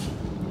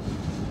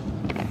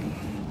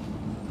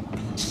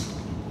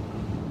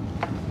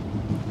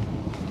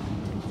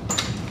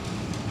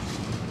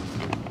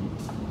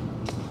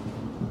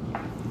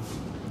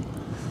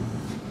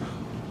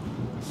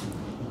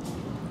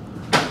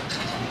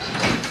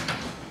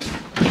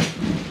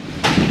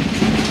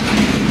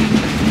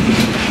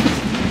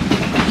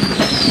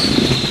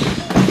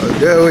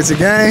 Yo, it's a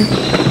gang.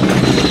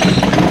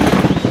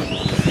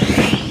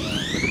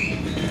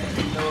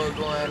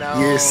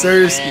 Yes,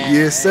 sir.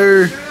 Yes,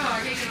 sir.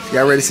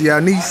 Y'all ready to see y'all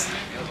niece?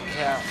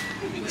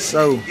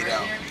 So,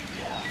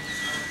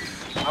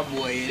 my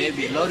boy, they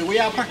be loaded. Where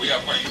y'all park?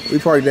 We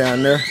parked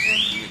down there.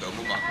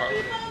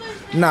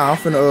 Nah, I'm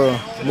finna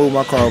move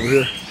my car over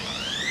here.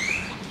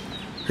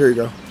 Here you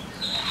go.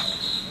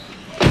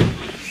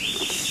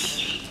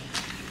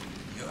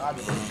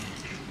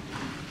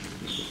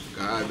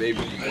 God, baby,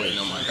 you waiting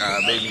on my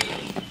God, baby.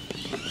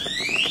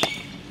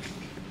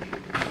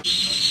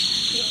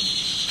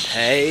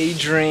 Hey,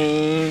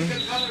 Dream.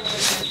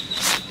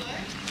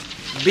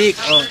 Big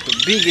uncle,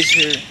 biggest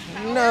here.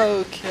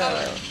 No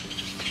cap.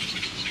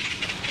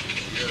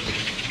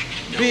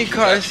 Big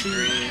car seat.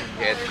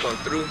 He had to come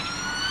through.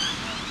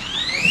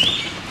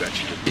 Got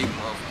you the big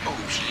one. Oh,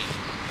 shit.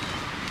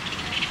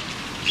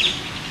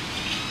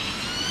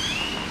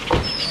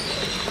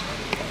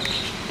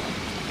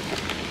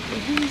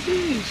 Who's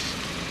this?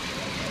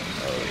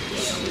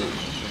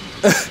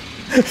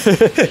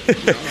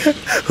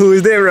 Who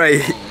is that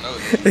right? I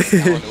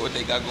don't know what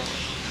they got going.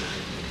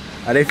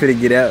 Oh, they finna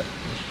get out.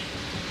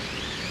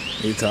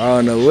 I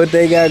don't know what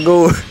they got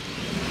going.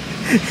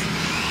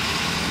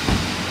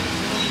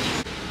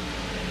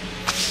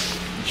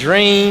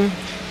 Dream.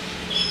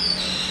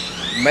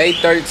 May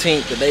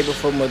 13th, the day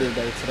before Mother's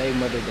Day. Today,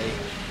 Mother's Day.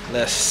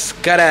 Let's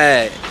get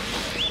it.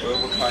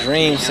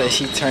 Dream said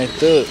she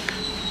turned up.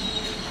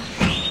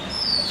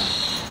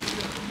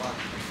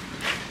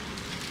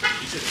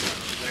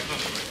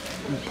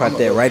 Put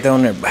that right there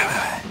on there.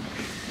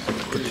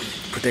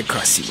 Put that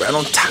car seat right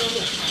on top.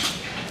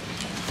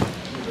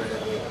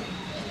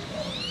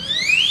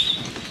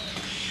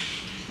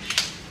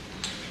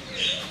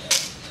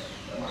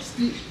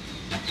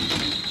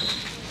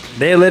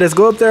 They let us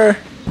go up there?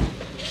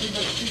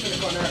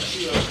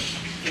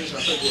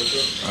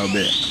 I'll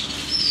bet.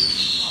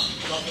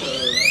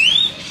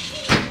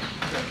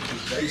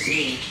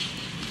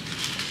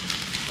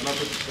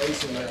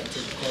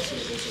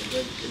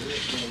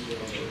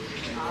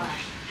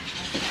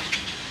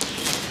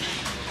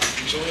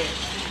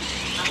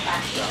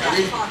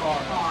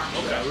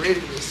 Ready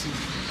to see.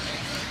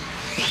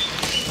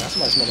 That's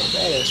my smell like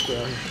badass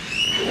girl here.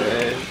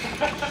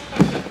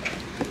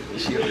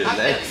 She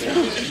relaxed.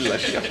 She like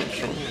she got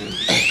control.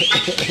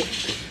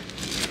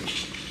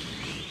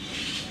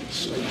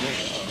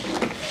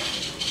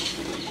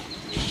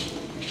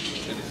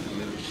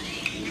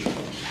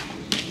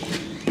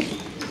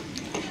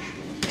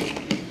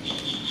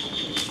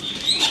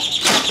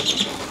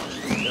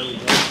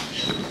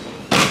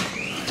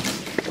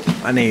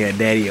 My nigga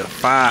daddy a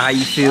fire. How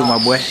you feel, my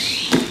boy?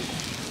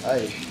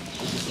 Hey,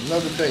 it's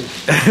another day.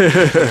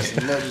 It's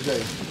another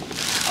day.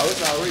 Oh,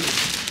 it's already.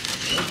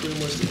 That's pretty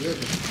much the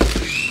living.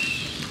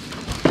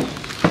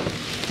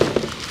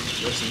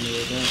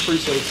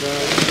 Appreciate y'all.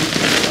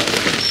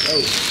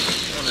 Oh.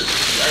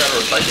 I got a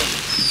recycle.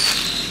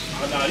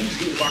 Oh, no, you just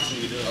get the box when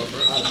you're done. Oh,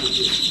 bro.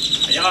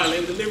 And y'all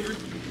ain't delivery?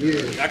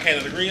 Yeah. Y'all can't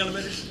have the green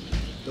elevators?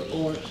 The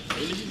orange.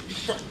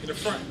 In the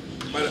front.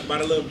 By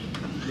the little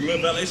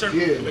Remember valet circle?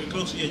 Yeah. Make it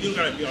closer. Yeah, you don't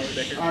gotta be all the way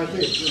back here. All right,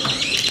 there.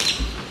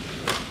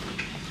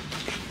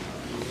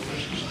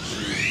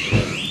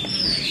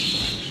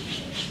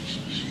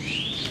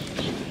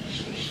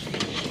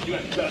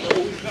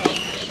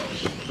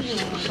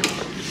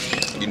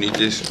 You need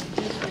this?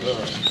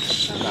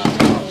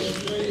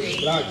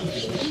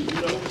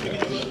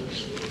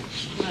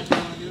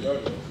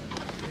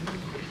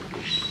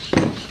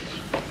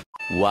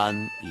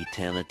 One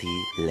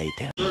eternity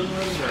later.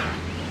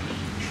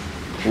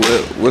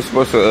 What's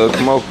supposed to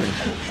come open?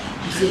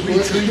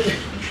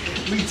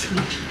 Me too.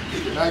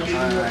 Not getting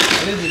up.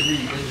 Let's just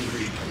read.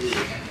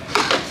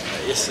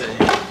 Yes, sir.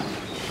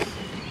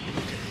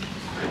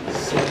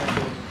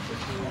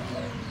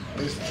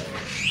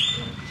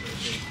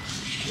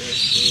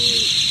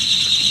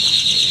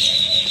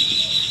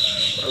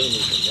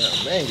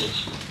 Mango.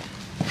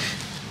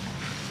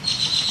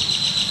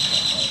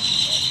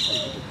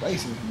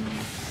 Basic.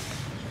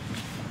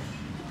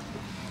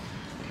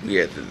 We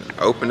have to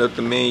open up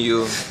the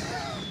menu.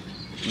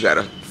 You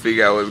gotta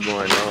figure out what's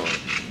going on.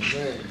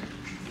 Man.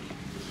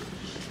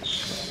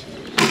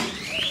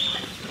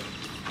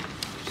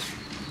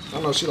 I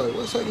know she like,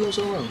 what's taking you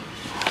so long?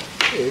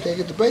 Yeah, you can't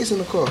get the bass in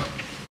the car.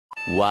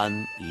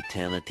 One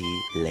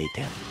eternity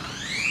later.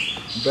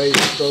 Bass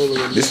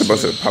stolen. This is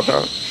supposed to pop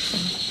out?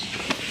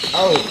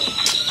 Oh,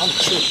 I'm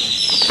tripping.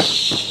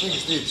 I think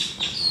it's this.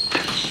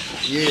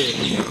 Yeah.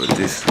 Yeah, with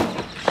this.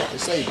 They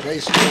say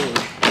bass stolen.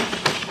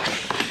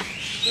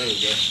 There we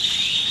go.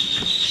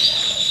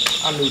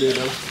 I knew that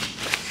though.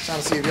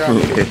 Trying to see if y'all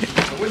knew.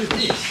 So what is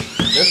this?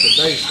 That's the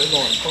bass. They go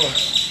in the car.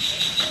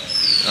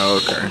 Oh,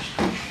 okay.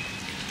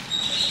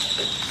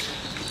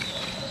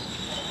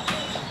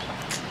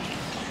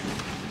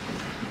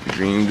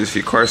 Dream, this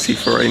your car seat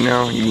for right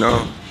now, you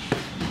know?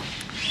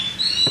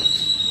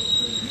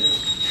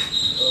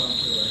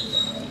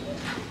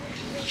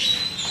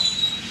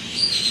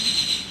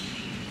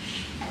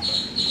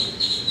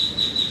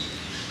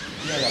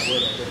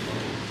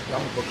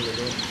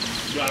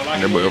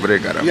 That boy over there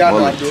got a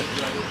mullet.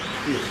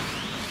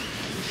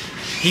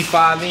 He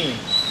 5 in.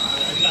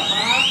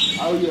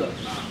 Oh yeah.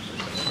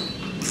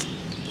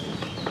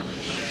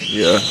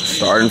 Yeah,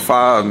 starting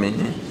 5,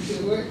 man.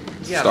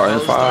 Starting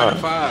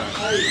 5.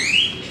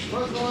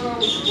 What's going on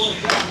with your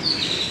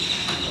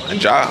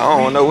boy? I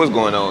don't know what's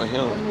going on with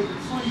him.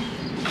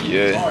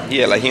 Yeah,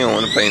 he act like he don't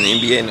want to play in the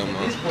NBA no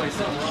more.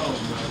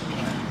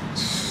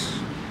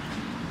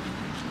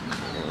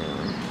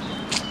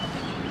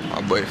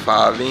 My boy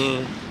 5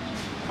 in.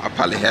 I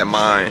probably had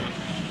mine.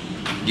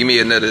 Give me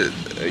another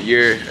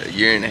year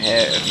and a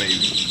half maybe.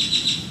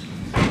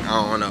 I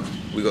don't know.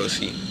 We gonna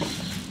see.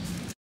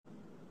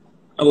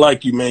 I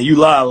like you, man. You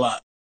lie a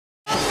lot.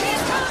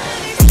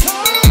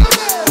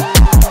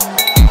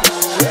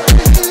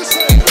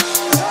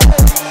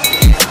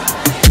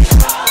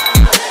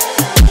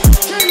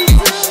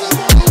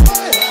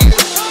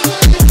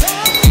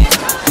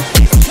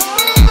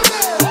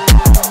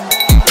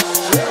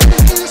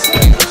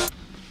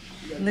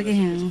 Look at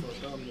him.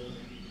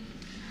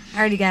 I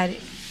already got it.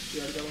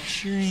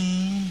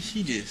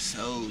 She just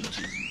so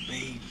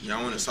baby.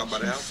 Y'all want to stop by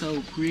the house?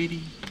 So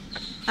pretty.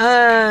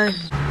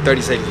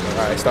 30 seconds.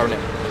 All right, start now.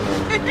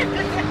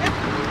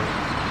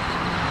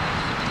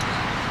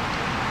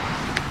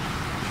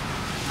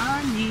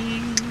 I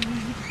need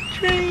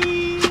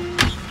dreams.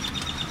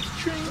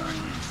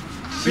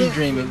 Be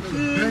dreaming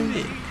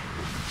good.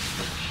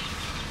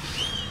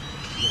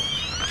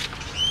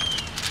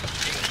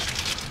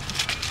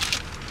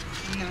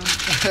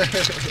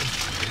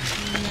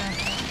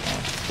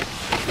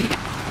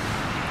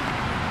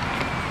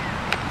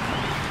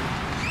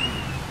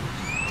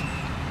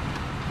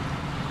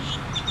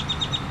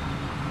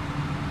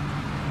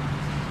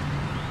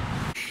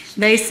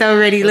 They so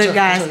ready. Look,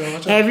 guys.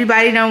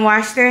 Everybody done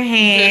wash their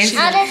hands.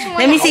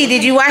 Let me see.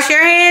 Did you wash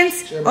your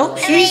hands? Oh,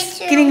 she's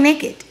getting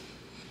naked.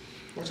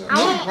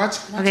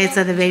 Okay,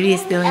 so the baby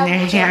is still in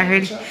there. Yeah, I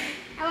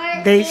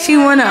heard. She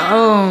wanna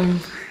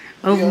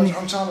open it.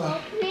 I'm trying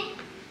to.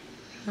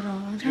 Hold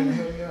on, I'm Can trying you to.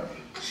 help me out?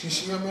 She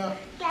help me out?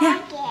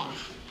 Yeah.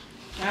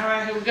 All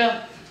right, here we go.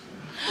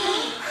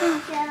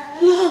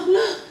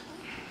 Look.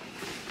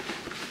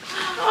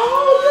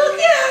 Oh, look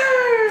at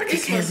her. It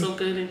smells so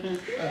good in here.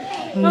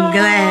 I'm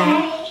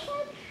glad.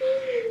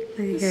 Look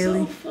at It's so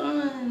Kaylee.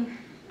 fun.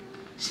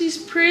 She's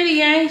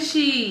pretty, ain't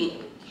she?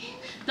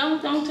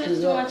 Don't touch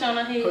too much on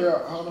her head.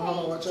 Hold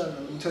on, watch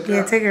out. Take her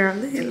Yeah, out. take her out.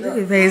 Look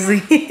at Paisley.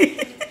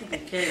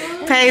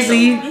 Paisley,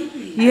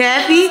 you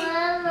happy?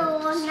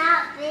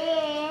 Not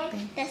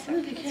big. That's what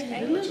it's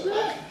Look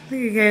at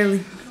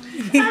Kaylee.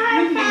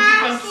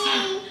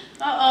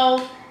 Uh-oh.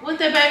 What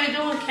that baby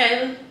doing,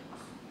 Kaylee?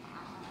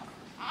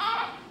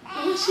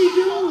 What's she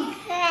doing?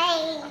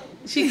 crying.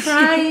 She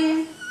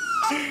crying?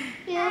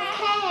 You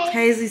okay?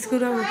 Paisley,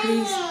 scoot over,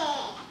 please.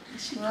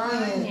 She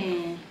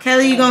crying.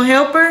 Kaylee, you gonna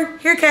help her?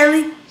 Here,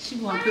 Kaylee. She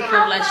wanna pick her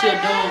up like she a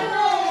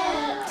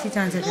dog. She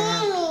trying to take her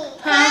out.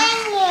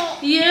 Huh?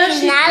 Yeah,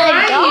 she's not a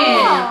crying.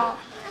 dog.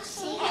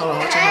 Hold on,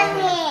 watch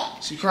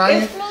out. She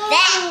crying?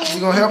 You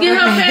gonna help Get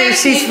her her? back.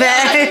 She's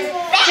fat.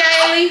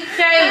 Kaylee.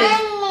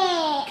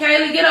 Kaylee,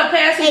 Kaylee, get a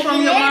passy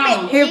from your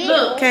mama. Here,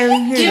 look.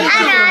 Kaylee, here. Give it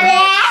to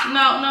her.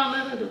 No,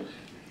 let her do it.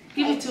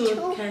 Give it to her,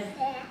 Kaylee.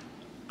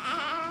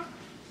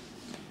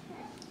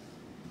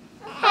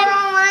 I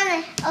don't want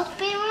it.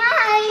 Open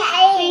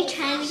wide. We're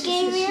trying to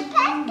give me a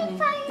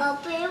pacifier.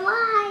 Open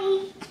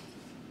wide.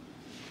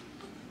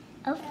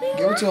 Open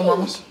Give it to her,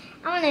 mamas.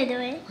 I want to do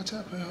it. Watch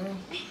out, man.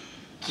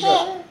 Hold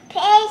on.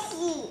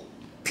 Peggy.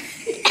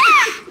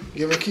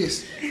 Give her a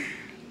kiss.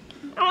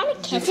 I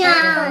want to kiss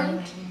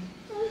her.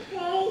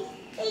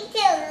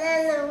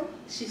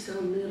 She's so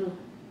little.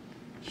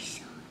 She's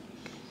so little.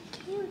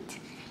 Cute.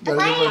 Gotta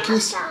give her a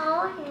kiss.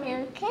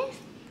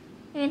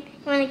 You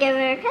want to give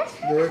her a kiss?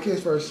 Give her a kiss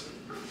first.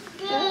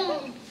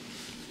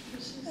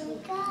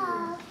 Wake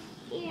up.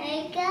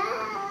 Wake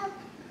up.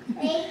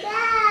 Wake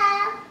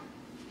up.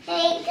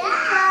 Wake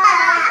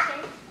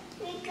up.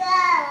 Wake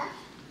up.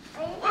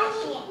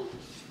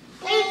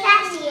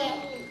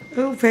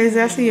 Ooh, Paige,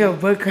 I see your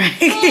book right.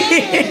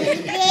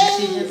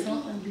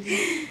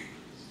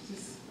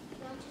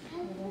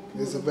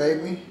 It's a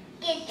baby.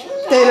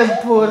 They done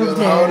pulled You him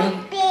gonna hold down.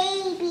 him?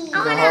 Baby. You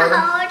gonna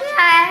hold him?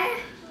 her.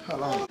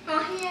 Hold on.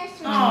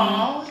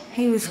 Aww.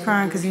 He was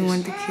crying because he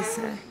wanted to kiss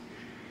her.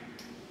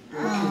 Give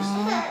her a kiss.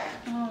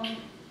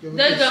 Give her a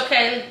There you kiss. go,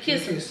 Kaylee.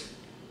 Kiss her.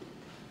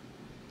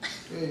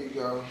 There you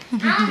go.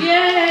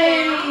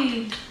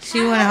 Yay. She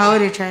want to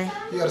hold it, Trey.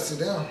 You gotta sit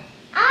down.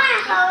 I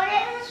want to hold it.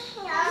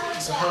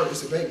 It's a her.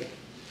 It's a baby.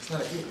 It's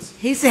not a it.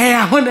 He said,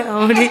 I want to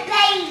hold it.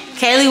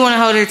 Kaylee want to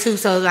hold her too,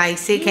 so like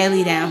sit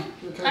Kaylee down.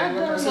 I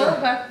don't know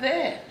about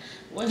that.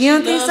 Well, You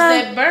don't she think loves so?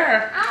 that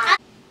burr.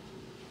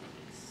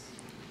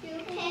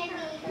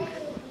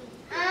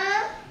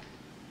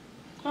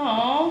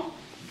 Oh,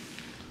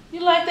 you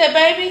like that,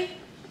 baby?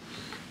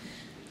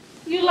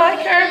 You like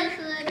her?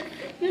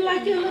 You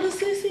like your little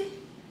sissy?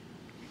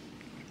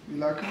 You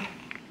like her?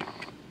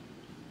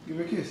 Give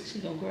her a kiss. She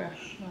gonna grab.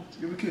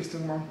 Give her a kiss to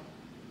mom.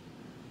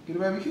 Give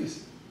the baby a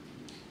kiss.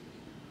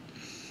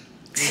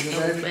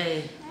 Give the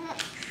baby.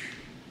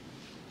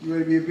 You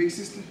ready to be a big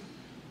sister?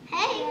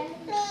 Hey,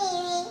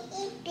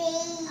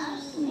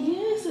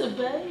 Yes, a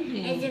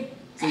baby.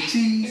 Say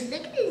cheese.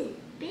 Look at this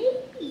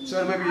baby.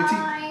 Show the baby your teeth.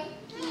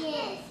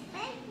 Yes,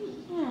 baby.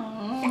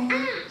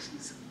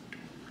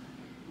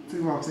 Say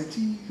mom, say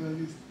cheese. Like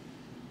this.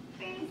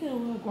 Look at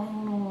what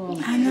going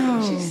on. I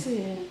know. She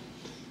said.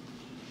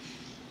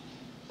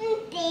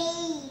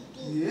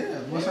 Yeah,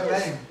 what's her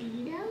name?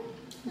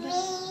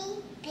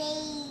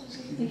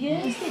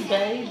 Yes, the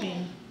baby.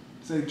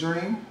 Say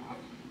dream.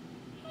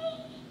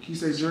 Can you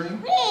say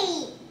dream?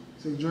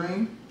 Say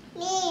dream.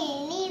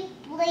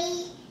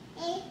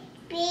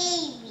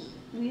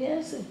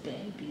 Yes, a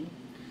baby.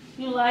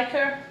 You like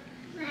her?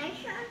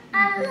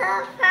 I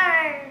love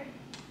her.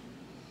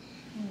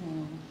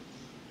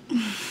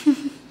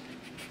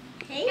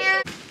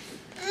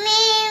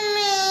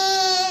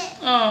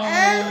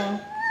 Oh.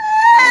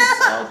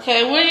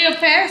 Okay, where your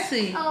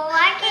passy? Oh,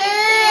 I can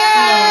see her.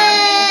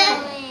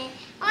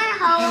 I want to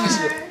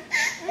hold her.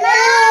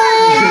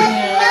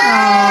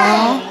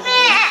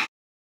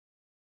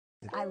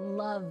 I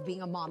love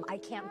being a mom. I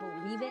can't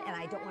believe it, and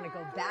I don't want to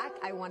go back.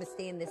 I want to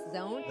stay in this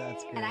zone.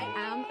 That's great. And I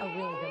am a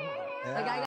really good mom. Yeah. Like I